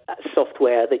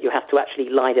software that you have to actually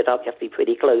line it up. You have to be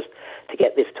pretty close to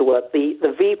get this to work. The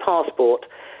V passport,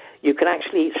 you can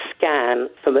actually scan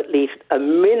from at least a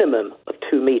minimum of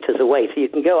 2 meters away. So you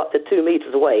can go up to 2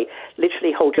 meters away,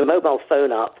 literally hold your mobile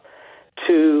phone up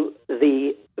to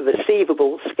the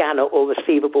receivable scanner or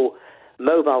receivable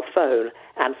mobile phone,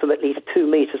 and from at least 2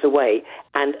 meters away,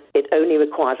 and it only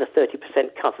requires a 30%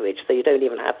 coverage, so you don't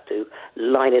even have to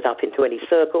line it up into any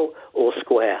circle or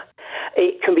square.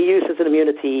 It can be used as an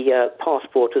immunity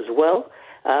passport as well.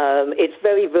 It's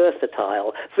very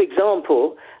versatile. For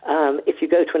example, if you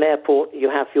go to an airport, you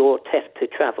have your test to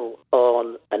travel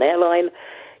on an airline,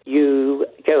 you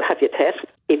go have your test.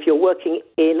 If you're working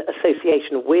in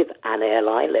association with an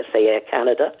airline, let's say Air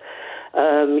Canada,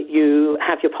 you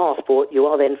have your passport, you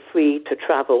are then free to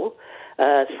travel,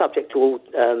 subject to all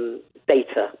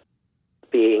data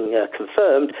being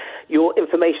confirmed. Your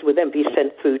information would then be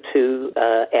sent through to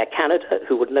Air Canada,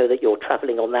 who would know that you're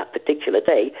traveling on that particular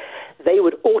day. They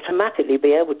would automatically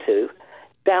be able to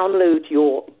download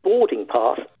your boarding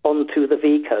pass onto the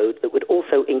V code that would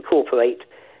also incorporate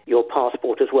your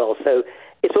passport as well. So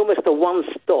it's almost a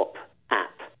one-stop app.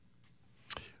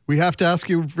 We have to ask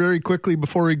you very quickly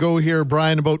before we go here,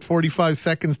 Brian, about 45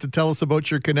 seconds to tell us about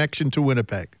your connection to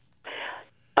Winnipeg.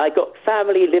 I got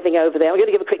family living over there. I'm going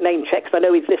to give a quick name check because I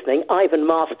know he's listening. Ivan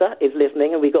Master is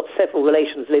listening, and we've got several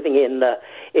relations living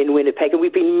in Winnipeg, and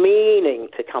we've been meaning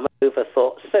to come over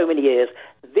for so many years.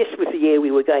 This was the year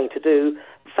we were going to do.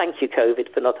 Thank you,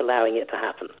 COVID, for not allowing it to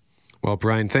happen. Well,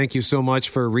 Brian, thank you so much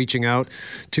for reaching out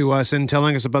to us and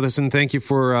telling us about this, and thank you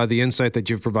for the insight that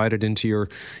you've provided into your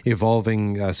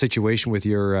evolving situation with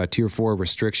your Tier 4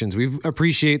 restrictions. We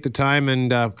appreciate the time,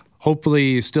 and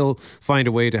hopefully you still find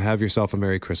a way to have yourself a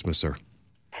Merry Christmas, sir.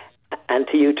 And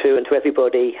to you too, and to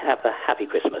everybody, have a happy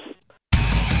Christmas.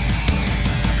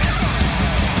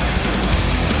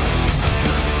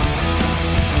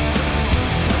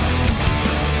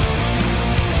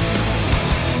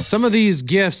 Some of these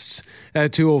gifts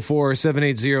at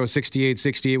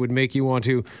 204-780-6868 would make you want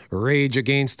to rage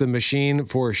against the machine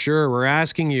for sure. We're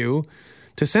asking you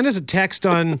to send us a text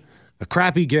on a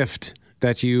crappy gift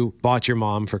that you bought your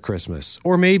mom for Christmas,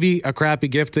 or maybe a crappy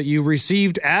gift that you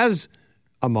received as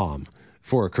a mom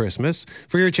for Christmas,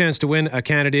 for your chance to win a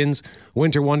Canadians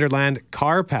Winter Wonderland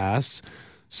car pass.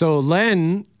 So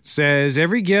Len says,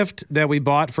 every gift that we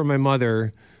bought for my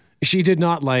mother, she did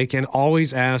not like and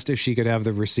always asked if she could have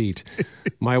the receipt.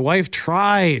 My wife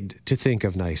tried to think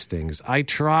of nice things. I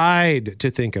tried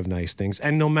to think of nice things.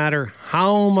 And no matter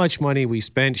how much money we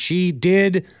spent, she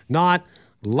did not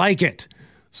like it.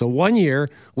 So one year,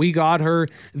 we got her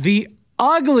the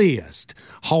ugliest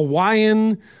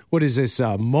Hawaiian, what is this,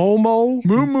 Muumuu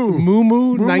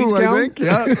nightgown? I think,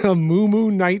 yeah. A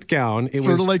Muumuu nightgown. It sort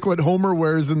was of like what Homer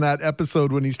wears in that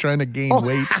episode when he's trying to gain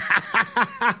weight.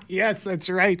 Yes, that's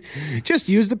right. Just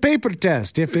use the paper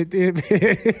test. If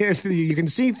you can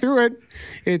see through it,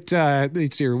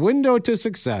 it's your window to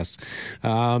success.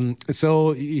 Len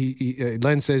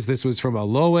says this was from a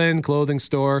low-end clothing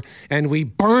store, and we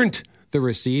burnt the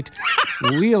receipt.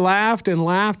 We laughed and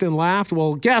laughed and laughed.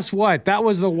 Well, guess what? That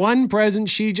was the one present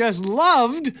she just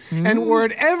loved and wore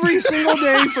it every single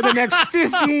day for the next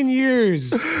 15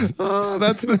 years. Oh,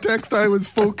 that's the text I was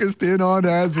focused in on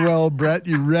as well, Brett.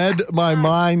 You read my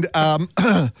mind.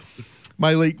 My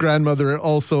late grandmother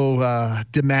also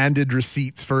demanded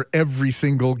receipts for every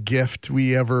single gift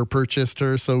we ever purchased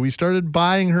her. So we started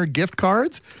buying her gift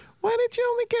cards. Why did you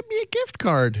only get me a gift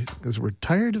card? Because we're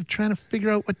tired of trying to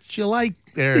figure out what you like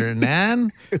there,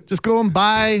 Nan. Just go and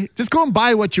buy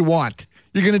what you want.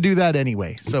 You're going to do that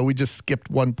anyway. So we just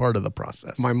skipped one part of the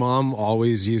process. My mom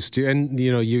always used to, and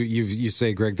you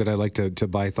say, Greg, that I like to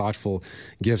buy thoughtful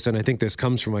gifts, and I think this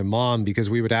comes from my mom because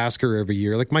we would ask her every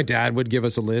year. Like my dad would give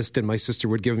us a list, and my sister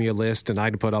would give me a list, and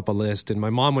I'd put up a list, and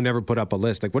my mom would never put up a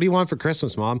list. Like, what do you want for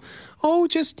Christmas, Mom? Oh,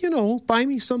 just buy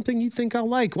me something you think I'll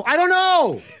like. Well, I don't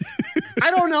know.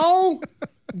 I don't know.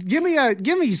 Give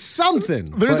me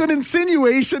something. There's an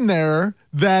insinuation there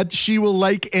that she will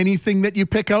like anything that you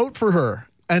pick out for her.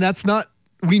 And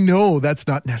we know that's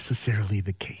not necessarily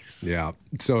the case. Yeah.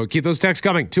 So keep those texts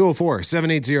coming.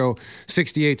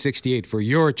 204-780-6868 for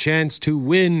your chance to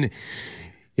win.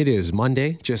 It is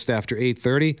Monday, just after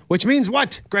 8:30, which means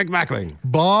what, Greg Mackling?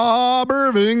 Bob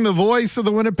Irving, the voice of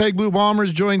the Winnipeg Blue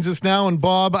Bombers, joins us now. And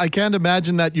Bob, I can't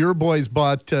imagine that your boys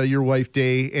bought your wife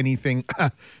Day anything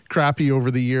crappy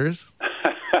over the years.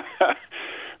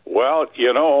 Well,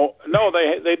 no,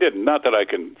 they didn't. Not that I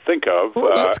can think of.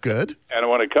 Well, that's good. And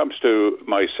when it comes to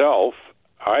myself,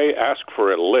 I ask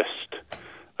for a list.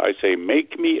 I say,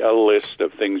 make me a list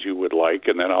of things you would like,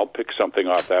 and then I'll pick something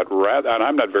off that. And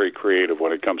I'm not very creative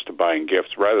when it comes to buying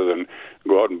gifts, rather than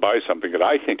go out and buy something that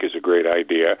I think is a great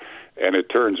idea, and it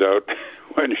turns out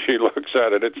when she looks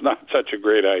at it, it's not such a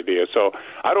great idea. So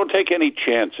I don't take any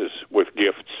chances with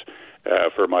gifts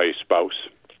for my spouse.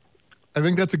 I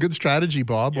think that's a good strategy,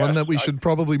 Bob. Yes, one that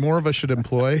more of us should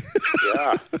employ.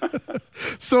 Yeah.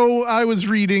 So I was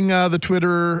reading the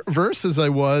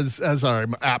Twitterverse as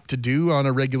I'm apt to do on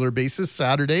a regular basis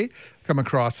Saturday. Come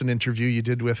across an interview you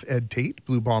did with Ed Tate,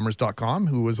 BlueBombers.com,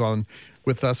 who was on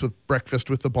with us with Breakfast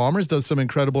with the Bombers, does some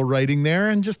incredible writing there,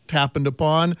 and just happened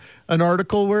upon an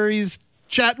article where he's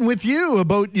chatting with you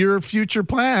about your future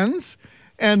plans.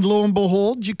 And lo and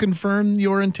behold, you confirm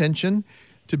your intention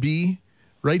to be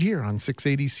right here on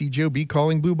 680 CJOB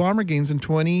calling Blue Bomber games in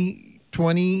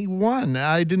 2021.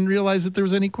 I didn't realize that there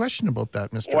was any question about that,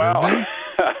 Mr. Irving.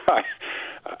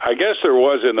 I guess there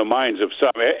was in the minds of some.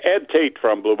 Ed Tate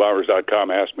from BlueBombers.com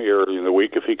asked me earlier in the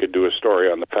week if he could do a story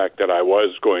on the fact that I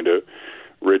was going to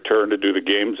return to do the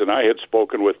games, and I had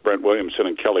spoken with Brent Williamson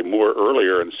and Kelly Moore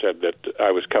earlier and said that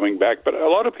I was coming back. But a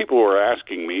lot of people were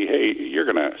asking me, hey,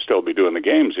 you're going to still be doing the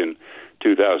games in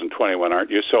 2021,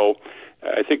 aren't you? So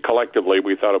I think collectively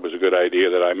we thought it was a good idea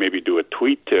that I maybe do a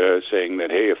tweet saying that,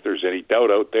 hey, if there's any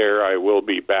doubt out there, I will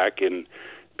be back in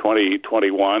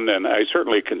 2021. And I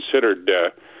certainly considered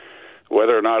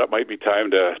whether or not it might be time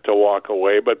to walk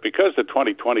away. But because the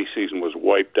 2020 season was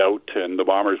wiped out and the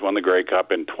Bombers won the Grey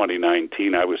Cup in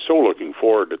 2019, I was so looking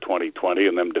forward to 2020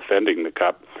 and them defending the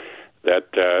Cup that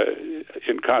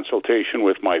in consultation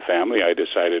with my family, I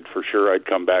decided for sure I'd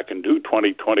come back and do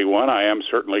 2021. I am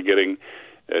certainly getting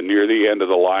near the end of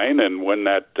the line, and when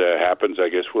that happens, I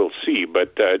guess we'll see.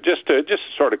 But just to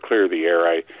sort of clear the air,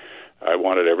 I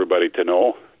wanted everybody to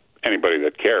know, anybody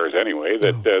that cares anyway,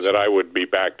 that I would be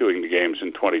back doing the games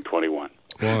in 2021.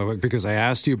 Well, because I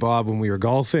asked you, Bob, when we were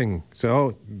golfing.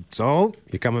 So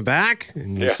you coming back?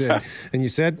 And you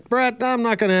said, Brett, I'm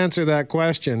not going to answer that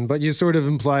question. But you sort of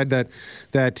implied that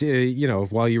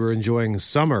while you were enjoying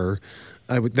summer,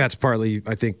 that's partly,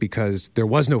 I think, because there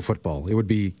was no football.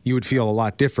 You would feel a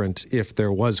lot different if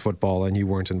there was football and you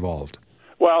weren't involved.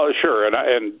 Well, sure, and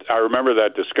I remember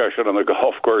that discussion on the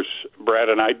golf course, Brad,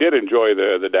 and I did enjoy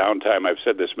the downtime. I've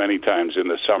said this many times in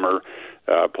the summer,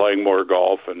 playing more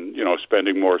golf and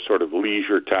spending more sort of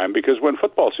leisure time, because when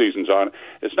football season's on,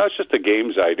 it's not just the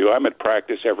games I do. I'm at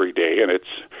practice every day, and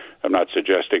I'm not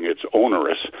suggesting it's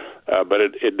onerous, but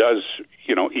it does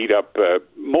eat up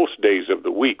most days of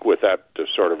the week with that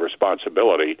sort of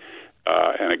responsibility.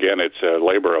 And again, it's a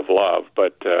labor of love,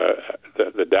 but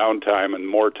the downtime and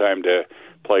more time to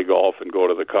play golf and go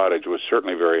to the cottage was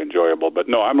certainly very enjoyable. But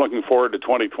no, I'm looking forward to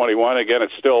 2021. Again,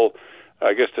 it's still,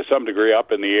 I guess, to some degree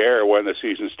up in the air when the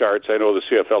season starts. I know the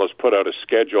CFL has put out a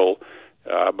schedule,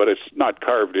 but it's not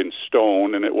carved in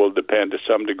stone, and it will depend to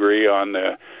some degree on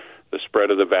the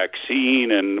spread of the vaccine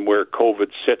and where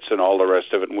COVID sits and all the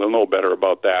rest of it. And we'll know better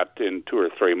about that in 2 or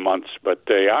 3 months. But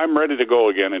I'm ready to go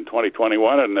again in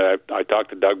 2021. And I talked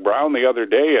to Doug Brown the other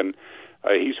day, and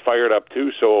he's fired up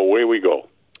too. So away we go.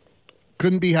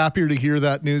 Couldn't be happier to hear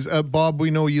that news. Bob, we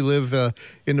know you live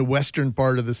in the western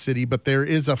part of the city, but there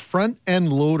is a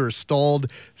front-end loader stalled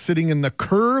sitting in the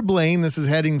curb lane. This is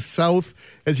heading south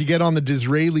as you get on the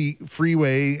Disraeli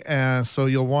Freeway, so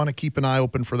you'll want to keep an eye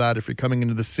open for that if you're coming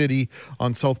into the city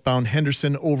on southbound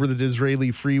Henderson over the Disraeli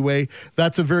Freeway.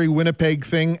 That's a very Winnipeg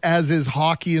thing, as is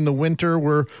hockey in the winter.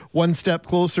 We're one step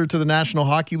closer to the National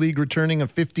Hockey League returning a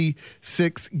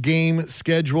 56-game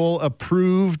schedule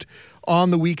approved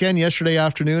on the weekend, yesterday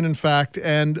afternoon, in fact.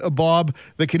 And Bob,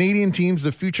 the Canadian teams,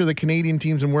 the future of the Canadian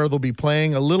teams and where they'll be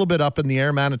playing, a little bit up in the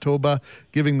air. Manitoba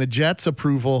giving the Jets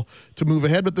approval to move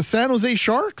ahead, but the San Jose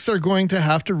Sharks are going to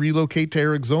have to relocate to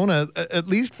Arizona, at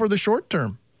least for the short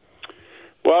term.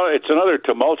 Well, it's another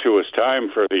tumultuous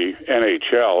time for the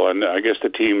NHL, and I guess the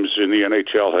teams in the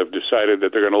NHL have decided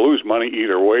that they're going to lose money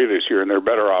either way this year, and they're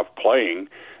better off playing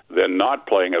than not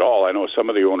playing at all. I know some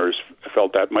of the owners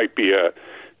felt that might be a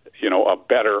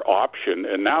better option,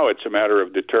 and now it's a matter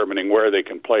of determining where they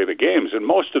can play the games. And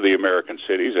most of the American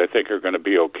cities, I think, are going to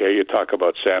be okay. You talk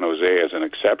about San Jose as an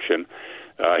exception.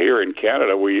 Here in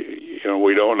Canada, we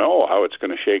don't know how it's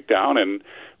going to shake down, and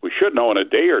we should know in a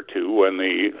day or two when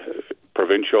the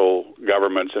provincial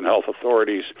governments and health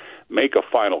authorities make a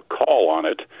final call on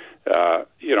it.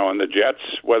 And the Jets,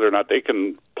 whether or not they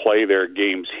can play their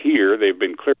games here, they've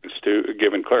been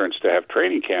given clearance to have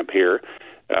training camp here.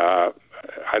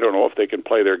 I don't know if they can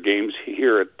play their games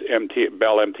here at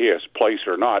Bell MTS Place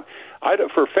or not.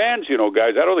 For fans,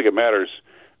 guys, I don't think it matters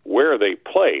where they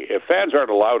play. If fans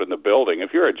aren't allowed in the building,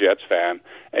 if you're a Jets fan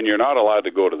and you're not allowed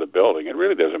to go to the building, it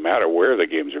really doesn't matter where the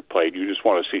games are played. You just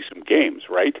want to see some games,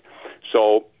 right?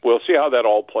 So we'll see how that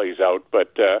all plays out.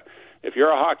 But if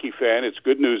you're a hockey fan, it's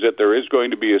good news that there is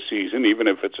going to be a season, even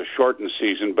if it's a shortened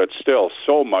season, but still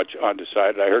so much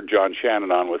undecided. I heard John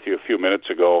Shannon on with you a few minutes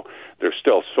ago. There's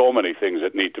still so many things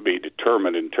that need to be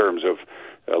determined in terms of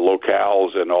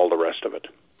locales and all the rest of it.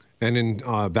 And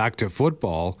in back to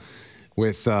football,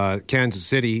 with Kansas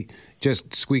City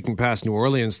just squeaking past New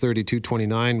Orleans 32-29,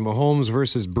 Mahomes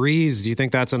versus Breeze, do you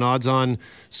think that's an odds-on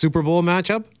Super Bowl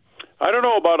matchup? I don't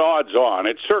know about odds-on.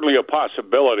 It's certainly a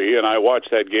possibility, and I watched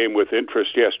that game with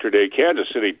interest yesterday. Kansas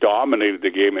City dominated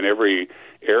the game in every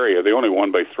area. They only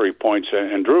won by 3 points,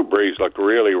 and Drew Brees looked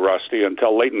really rusty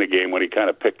until late in the game when he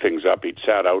kind of picked things up. He'd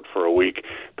sat out for a week.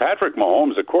 Patrick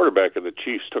Mahomes, the quarterback of the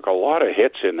Chiefs, took a lot of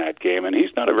hits in that game, and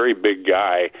he's not a very big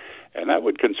guy, and that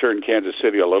would concern Kansas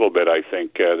City a little bit, I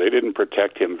think. They didn't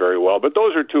protect him very well. But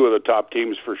those are two of the top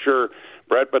teams for sure,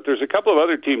 Brett. But there's a couple of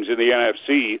other teams in the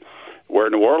NFC where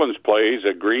New Orleans plays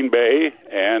at Green Bay,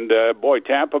 and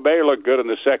Tampa Bay looked good in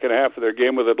the second half of their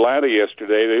game with Atlanta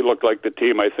yesterday. They looked like the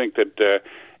team I think that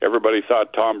everybody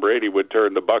thought Tom Brady would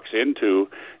turn the Bucs into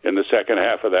in the second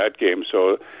half of that game.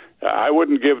 So I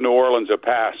wouldn't give New Orleans a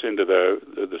pass into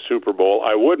the Super Bowl.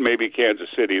 I would maybe Kansas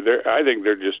City. I think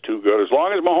they're just too good. As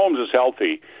long as Mahomes is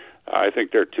healthy, I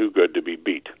think they're too good to be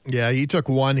beat. Yeah, he took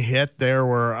one hit there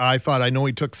where I know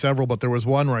he took several, but there was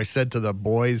one where I said to the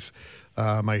boys,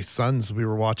 my sons, we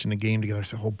were watching the game together. I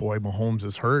said, oh boy, Mahomes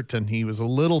is hurt. And he was a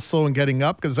little slow in getting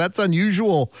up because that's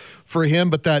unusual for him.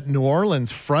 But that New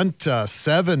Orleans front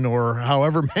seven, or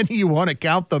however many you want to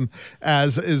count them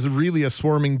as, is really a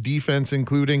swarming defense,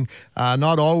 including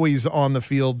not always on the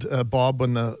field, Bob,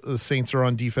 when the Saints are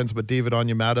on defense, but David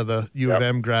Onyemata, the U of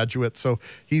M graduate. So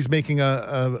he's making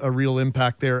a real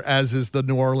impact there, as is the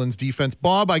New Orleans defense.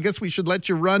 Bob, I guess we should let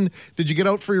you run. Did you get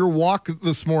out for your walk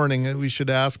this morning? We should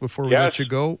ask before we let you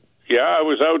go. Yeah, I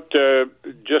was out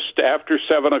just after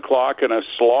 7 o'clock, and I was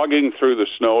slogging through the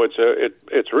snow.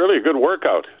 It's really a good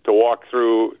workout to walk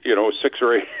through 6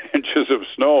 or 8 inches of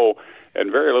snow,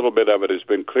 and very little bit of it has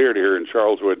been cleared here in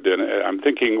Charleswood. And I'm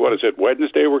thinking, what is it,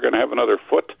 Wednesday we're going to have another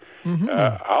foot? Mm-hmm.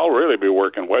 I'll really be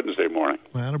working Wednesday morning.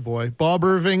 Attaboy. Bob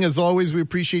Irving, as always, we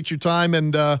appreciate your time,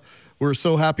 and we're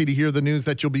so happy to hear the news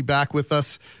that you'll be back with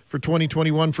us for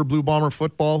 2021 for Blue Bomber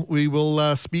football. We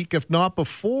will speak, if not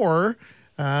before,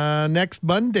 next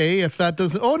Monday. If that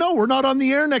doesn't... Oh, no, we're not on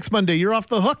the air next Monday. You're off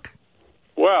the hook.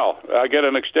 Well, I get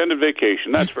an extended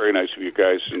vacation. That's very nice of you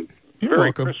guys. And You're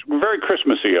welcome. Very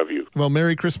Christmassy of you. Well,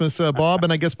 Merry Christmas, Bob,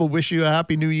 and I guess we'll wish you a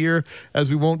Happy New Year, as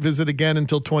we won't visit again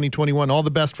until 2021. All the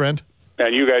best, friend.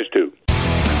 And you guys too.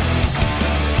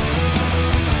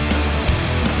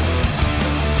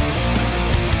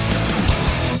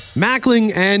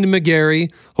 Mackling and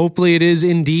McGarry. Hopefully it is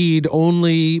indeed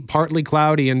only partly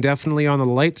cloudy and definitely on the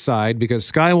light side, because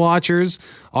sky watchers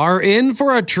are in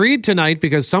for a treat tonight,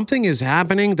 because something is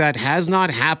happening that has not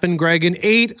happened, Greg, in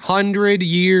 800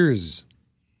 years.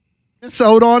 It's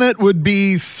out on it would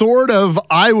be sort of,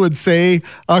 I would say,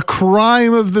 a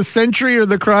crime of the century, or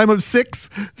the crime of 6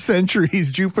 centuries.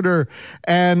 Jupiter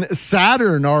and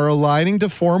Saturn are aligning to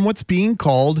form what's being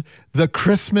called the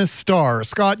Christmas star.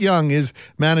 Scott Young is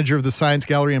manager of the Science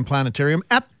Gallery and Planetarium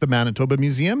at the Manitoba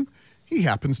Museum. He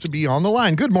happens to be on the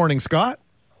line. Good morning, Scott.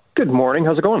 Good morning.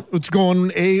 How's it going? It's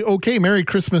going okay. Merry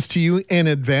Christmas to you in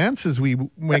advance as we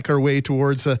make our way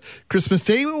towards Christmas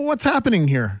Day. What's happening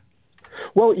here?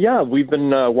 Well, yeah, we've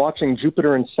been watching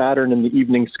Jupiter and Saturn in the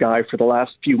evening sky for the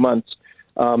last few months.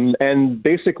 And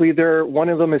basically, one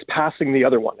of them is passing the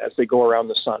other one as they go around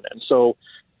the sun. And so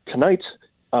tonight,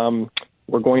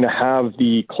 we're going to have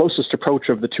the closest approach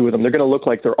of the two of them. They're going to look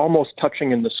like they're almost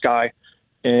touching in the sky.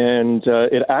 And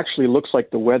it actually looks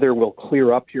like the weather will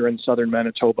clear up here in southern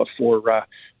Manitoba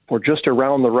for just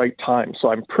around the right time. So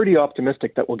I'm pretty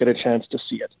optimistic that we'll get a chance to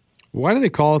see it. Why do they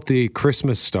call it the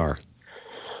Christmas star?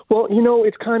 Well,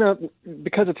 it's kind of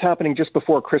because it's happening just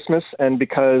before Christmas, and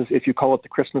because if you call it the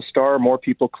Christmas star, more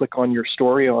people click on your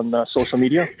story on social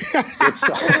media.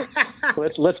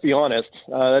 Let's be honest.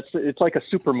 It's like a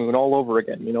supermoon all over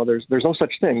again. There's no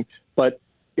such thing, but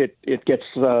it gets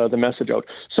the message out.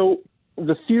 So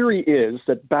the theory is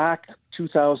that back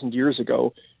 2,000 years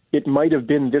ago, it might have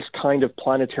been this kind of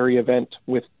planetary event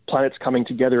with planets coming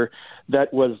together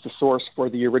that was the source for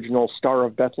the original Star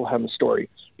of Bethlehem story.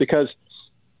 Because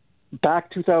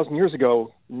back 2,000 years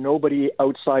ago, nobody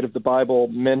outside of the Bible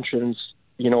mentions,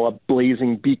 a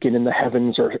blazing beacon in the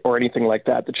heavens or anything like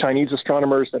that. The Chinese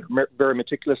astronomers that are very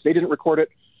meticulous, they didn't record it.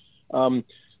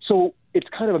 So it's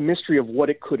kind of a mystery of what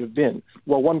it could have been.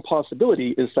 Well, one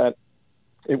possibility is that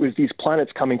it was these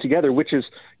planets coming together, which is,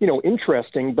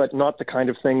 interesting, but not the kind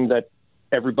of thing that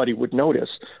everybody would notice.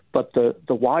 But the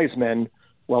wise men,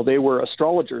 while they were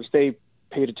astrologers, they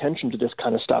paid attention to this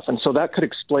kind of stuff. And so that could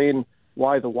explain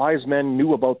why the wise men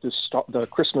knew about this the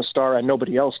Christmas star and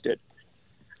nobody else did.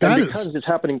 Because it's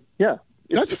happening, yeah.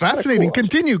 That's fascinating. Cool.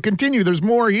 Continue. There's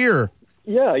more here.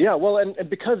 Yeah. Well, and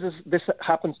because this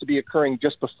happens to be occurring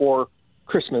just before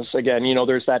Christmas, again,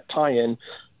 there's that tie-in.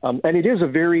 And it is a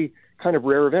very kind of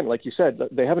rare event, like you said.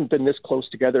 They haven't been this close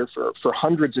together for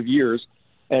hundreds of years.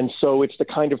 And so it's the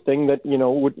kind of thing that,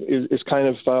 is kind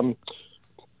of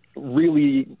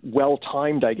really well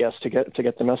timed, I guess, to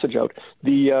get the message out.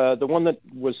 The one that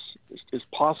is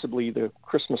possibly the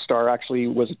Christmas star actually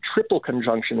was a triple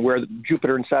conjunction where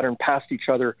Jupiter and Saturn passed each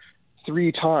other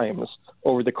 3 times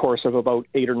over the course of about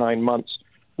 8 or 9 months.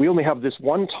 We only have this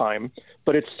one time,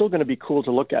 but it's still going to be cool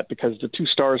to look at because the 2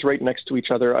 stars right next to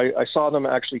each other. I saw them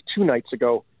actually 2 nights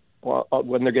ago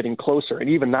when they're getting closer, and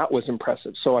even that was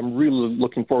impressive. So I'm really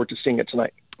looking forward to seeing it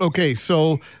tonight. Okay,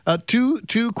 so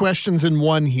two questions in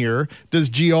one here. Does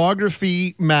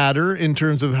geography matter in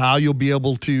terms of how you'll be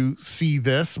able to see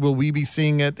this? Will we be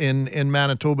seeing it in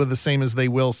Manitoba the same as they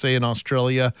will, say, in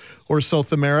Australia or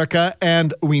South America?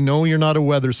 And we know you're not a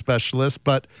weather specialist,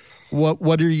 but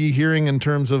what are you hearing in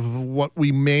terms of what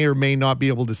we may or may not be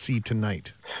able to see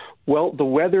tonight? Well, the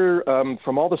weather,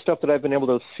 from all the stuff that I've been able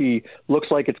to see, looks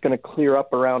like it's going to clear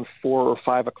up around 4 or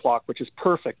 5 o'clock, which is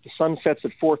perfect. The sun sets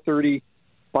at 4:30.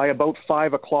 By about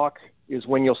 5 o'clock is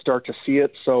when you'll start to see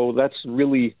it, so that's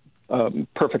really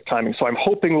perfect timing. So I'm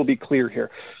hoping we'll be clear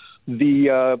here.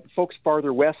 The folks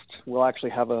farther west will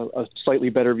actually have a slightly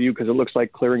better view because it looks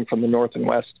like clearing from the north and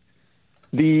west.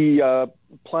 The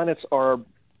planets are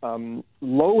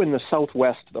low in the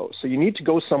southwest, though, so you need to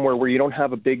go somewhere where you don't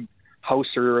have a big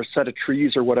house or a set of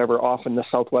trees or whatever off in the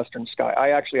southwestern sky. I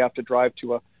actually have to drive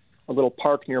to a little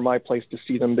park near my place to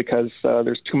see them because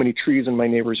there's too many trees in my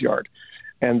neighbor's yard.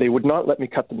 And they would not let me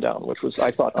cut them down, which was,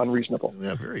 I thought, unreasonable.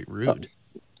 Yeah, very rude.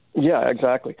 Yeah,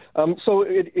 exactly. So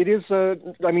it is,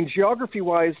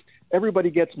 geography-wise, everybody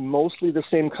gets mostly the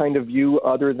same kind of view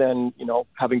other than,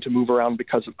 having to move around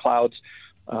because of clouds.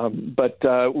 But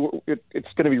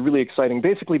it's going to be really exciting.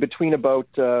 Basically, between about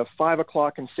 5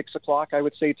 o'clock and 6 o'clock, I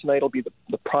would say tonight will be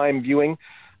the prime viewing.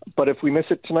 But if we miss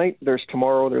it tonight, there's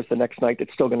tomorrow, there's the next night.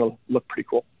 It's still going to look pretty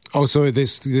cool. Oh, so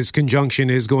this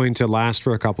conjunction is going to last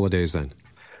for a couple of days then?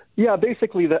 Yeah,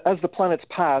 basically, as the planets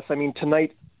pass,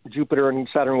 tonight Jupiter and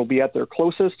Saturn will be at their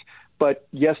closest. But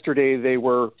yesterday they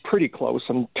were pretty close,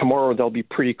 and tomorrow they'll be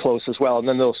pretty close as well, and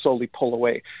then they'll slowly pull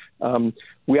away.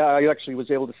 I actually was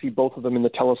able to see both of them in the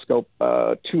telescope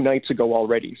 2 nights ago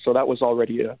already, so that was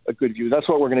already a good view. That's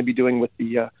what we're going to be doing with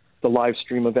the live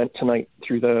stream event tonight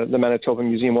through the Manitoba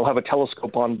Museum. We'll have a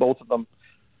telescope on both of them,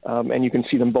 and you can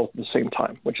see them both at the same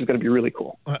time, which is going to be really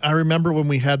cool. I remember when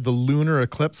we had the lunar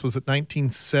eclipse, was it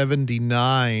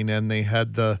 1979, and they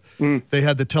had the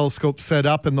telescope set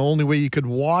up, and the only way you could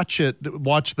watch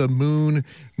the moon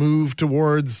move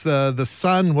towards the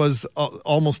sun was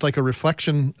almost like a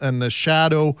reflection and the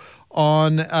shadow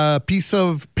on a piece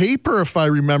of paper, if I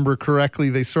remember correctly.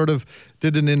 They sort of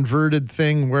did an inverted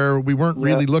thing where we weren't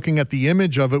really looking at the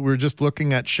image of it. We were just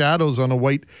looking at shadows on a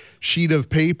white sheet of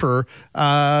paper.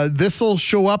 This will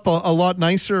show up a lot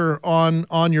nicer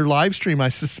on your live stream, I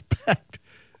suspect.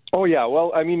 Oh, yeah.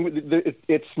 Well,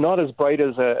 it's not as bright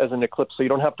as an eclipse, so you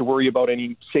don't have to worry about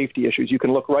any safety issues. You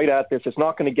can look right at this. It's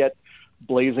not going to get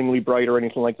blazingly bright or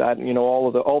anything like that.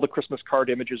 All the Christmas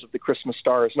card images of the Christmas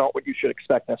star is not what you should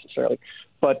expect necessarily.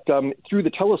 But through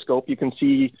the telescope, you can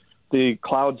see the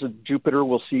clouds of Jupiter.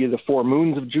 We'll see the 4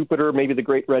 moons of Jupiter, maybe the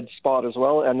great red spot as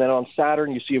well. And then on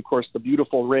Saturn, you see, of course, the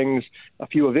beautiful rings, a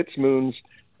few of its moons.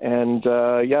 And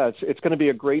it's going to be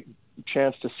a great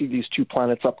chance to see these 2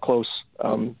 planets up close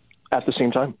at the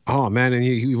same time. Oh, man. And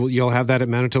you'll have that at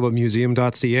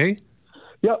manitobamuseum.ca?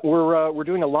 Yeah, we're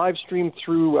doing a live stream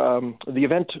through the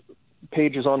event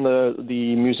pages on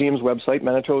the museum's website,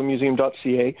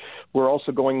 manitobamuseum.ca. We're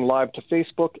also going live to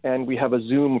Facebook, and we have a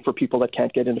Zoom for people that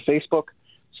can't get into Facebook,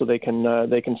 so they can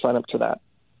sign up to that.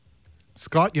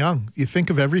 Scott Young, you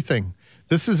think of everything.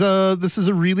 This is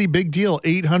a really big deal.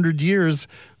 800 years.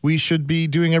 We should be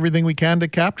doing everything we can to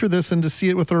capture this and to see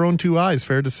it with our own 2 eyes.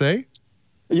 Fair to say?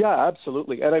 Yeah,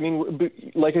 absolutely. And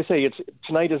like I say,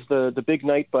 tonight is the big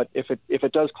night. But if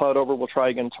it does cloud over, we'll try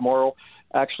again tomorrow.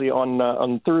 Actually,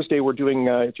 on Thursday, we're doing.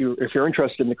 If you're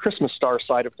interested in the Christmas star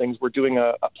side of things, we're doing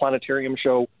a planetarium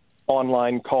show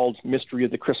online called Mystery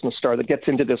of the Christmas Star that gets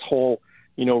into this whole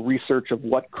research of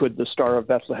what could the Star of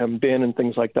Bethlehem been and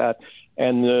things like that.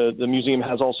 And the museum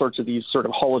has all sorts of these sort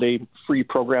of holiday free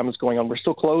programs going on. We're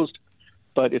still closed,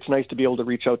 but it's nice to be able to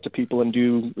reach out to people and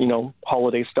do,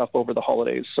 holiday stuff over the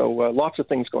holidays. So lots of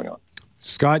things going on.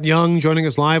 Scott Young joining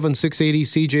us live on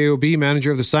 680 CJOB,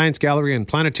 manager of the Science Gallery and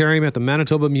Planetarium at the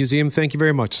Manitoba Museum. Thank you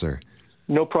very much, sir.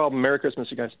 No problem. Merry Christmas,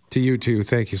 you guys. To you too.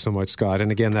 Thank you so much, Scott.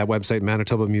 And again, that website,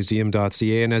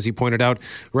 manitobamuseum.ca. And as he pointed out,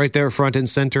 right there front and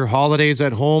center, holidays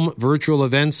at home, virtual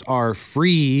events are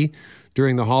free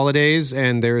during the holidays,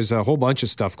 and there's a whole bunch of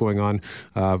stuff going on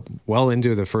well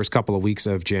into the first couple of weeks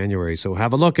of January. So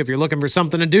have a look if you're looking for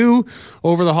something to do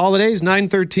over the holidays.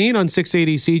 9:13 on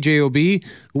 680 CJOB.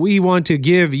 We want to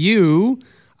give you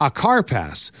a car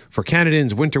pass for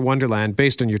Canada's Winter Wonderland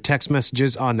based on your text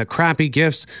messages on the crappy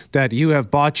gifts that you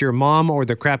have bought your mom or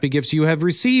the crappy gifts you have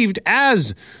received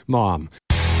as mom.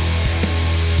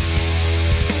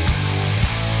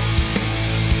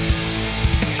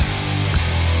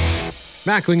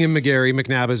 Mackling and McGarry,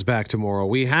 McNabb is back tomorrow.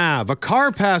 We have a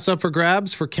car pass up for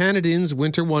grabs for Canadians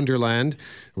Winter Wonderland,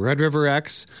 Red River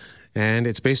X, and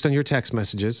it's based on your text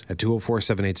messages at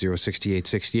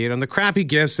 204-780-6868 on the crappy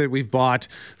gifts that we've bought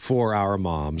for our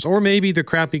moms, or maybe the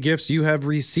crappy gifts you have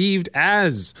received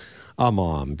as a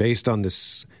mom, based on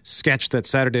this sketch that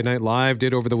Saturday Night Live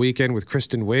did over the weekend with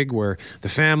Kristen Wiig, where the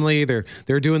family,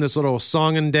 they're doing this little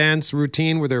song and dance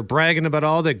routine where they're bragging about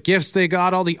all the gifts they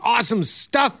got, all the awesome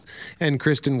stuff. And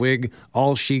Kristen Wiig,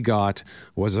 all she got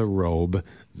was a robe.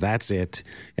 That's it.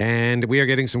 And we are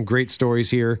getting some great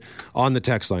stories here on the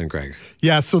text line, Greg.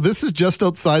 Yeah, so this is just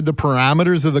outside the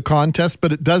parameters of the contest,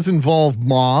 but it does involve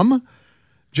mom.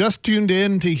 Just tuned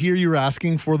in to hear you're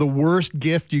asking for the worst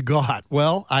gift you got.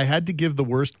 Well, I had to give the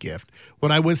worst gift. When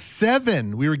I was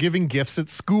 7, we were giving gifts at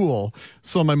school.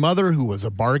 So my mother, who was a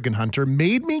bargain hunter,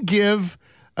 made me give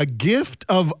a gift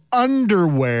of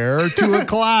underwear to a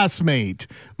classmate.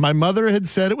 My mother had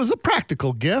said it was a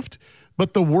practical gift,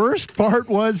 but the worst part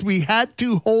was we had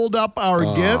to hold up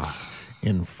our gifts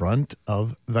in front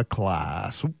of the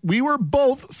class. We were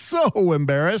both so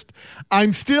embarrassed.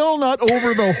 I'm still not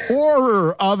over the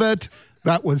horror of it.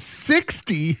 That was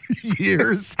 60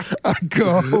 years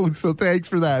ago. So thanks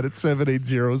for that. It's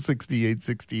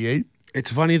 780-6868.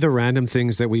 It's funny, the random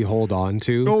things that we hold on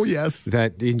to. Oh, yes.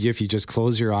 That if you just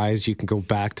close your eyes, you can go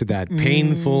back to that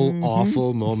painful,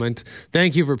 awful moment.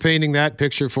 Thank you for painting that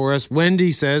picture for us.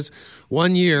 Wendy says,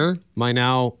 1 year, my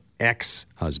now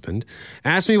ex-husband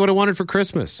asked me what I wanted for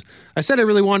Christmas. I said I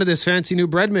really wanted this fancy new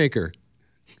bread maker.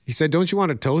 He said, don't you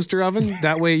want a toaster oven?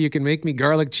 That way you can make me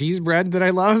garlic cheese bread that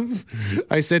I love.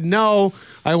 I said, no,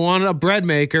 I want a bread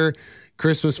maker.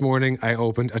 Christmas morning, I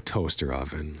opened a toaster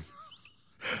oven.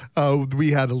 We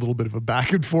had a little bit of a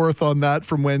back and forth on that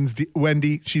from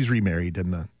Wendy. She's remarried,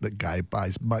 and the guy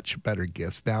buys much better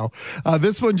gifts now.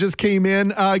 This one just came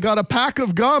in. I got a pack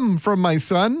of gum from my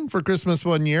son for Christmas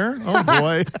 1 year. Oh,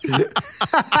 boy.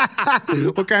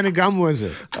 What kind of gum was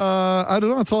it? I don't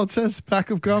know. That's all it says.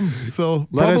 Pack of gum. So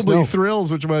Let us probably know.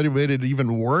 Thrills, which might have made it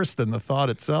even worse than the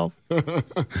thought itself.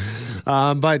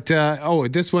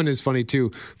 This one is funny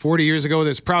too. 40 years ago,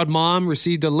 this proud mom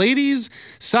received a ladies'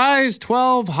 size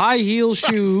 12 high heel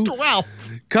shoe 12.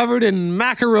 covered in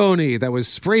macaroni that was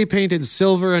spray painted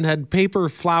silver and had paper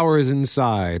flowers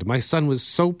inside. My son was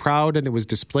so proud, and it was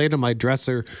displayed on my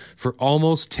dresser for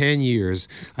almost 10 years.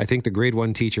 I think the grade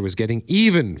 1 teacher was getting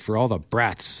even for all the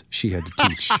brats she had to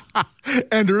teach.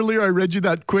 And earlier I read you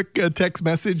that quick text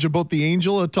message about the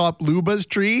angel atop Luba's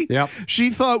tree. Yep. She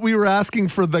thought we were asking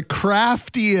for the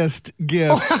craftiest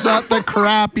gifts, not the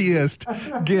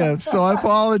crappiest gifts. So I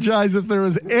apologize if there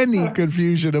was any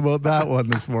confusion about that one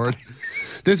this morning.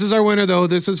 This is our winner, though.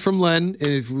 This is from Len.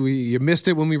 If you missed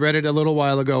it when we read it a little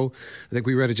while ago, I think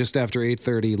we read it just after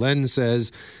 8:30. Len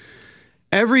says,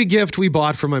 every gift we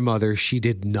bought for my mother, she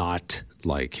did not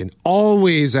like, and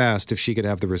always asked if she could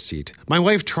have the receipt. My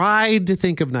wife tried to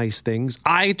think of nice things.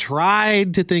 I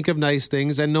tried to think of nice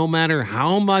things, and no matter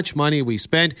how much money we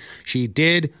spent, she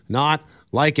did not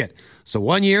like it. So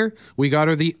 1 year, we got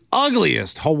her the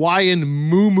ugliest Hawaiian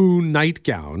muumuu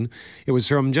nightgown. It was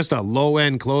from just a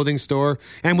low-end clothing store,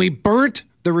 and we burnt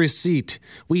the receipt.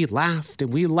 We laughed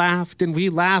and we laughed and we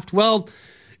laughed. Well,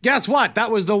 guess what?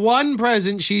 That was the one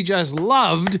present she just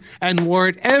loved and wore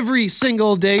it every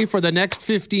single day for the next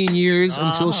 15 years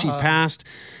until she passed.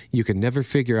 You can never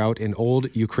figure out an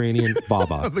old Ukrainian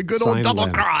baba. The good old Signed, double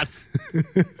Len. cross.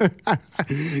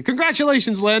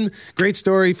 Congratulations, Len. Great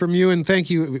story from you, and thank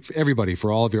you, everybody,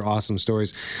 for all of your awesome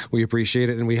stories. We appreciate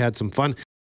it, and we had some fun.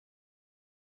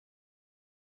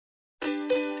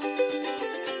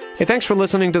 Hey, thanks for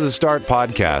listening to the Start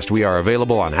Podcast. We are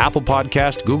available on Apple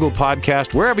Podcast, Google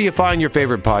Podcast, wherever you find your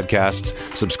favorite podcasts.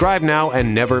 Subscribe now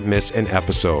and never miss an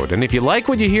episode. And if you like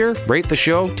what you hear, rate the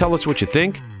show, tell us what you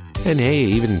think. And hey,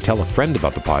 even tell a friend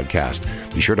about the podcast.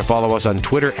 Be sure to follow us on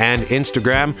Twitter and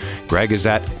Instagram. Greg is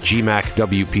at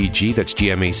GMACWPG. That's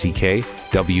GMACK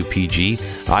WPG.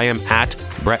 I am at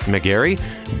Brett McGarry,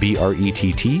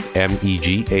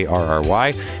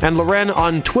 BRETTMEGARRY. And Loren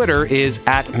on Twitter is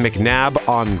at McNabb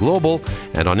on Global,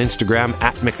 and on Instagram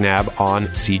at McNabb on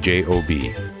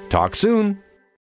CJOB. Talk soon.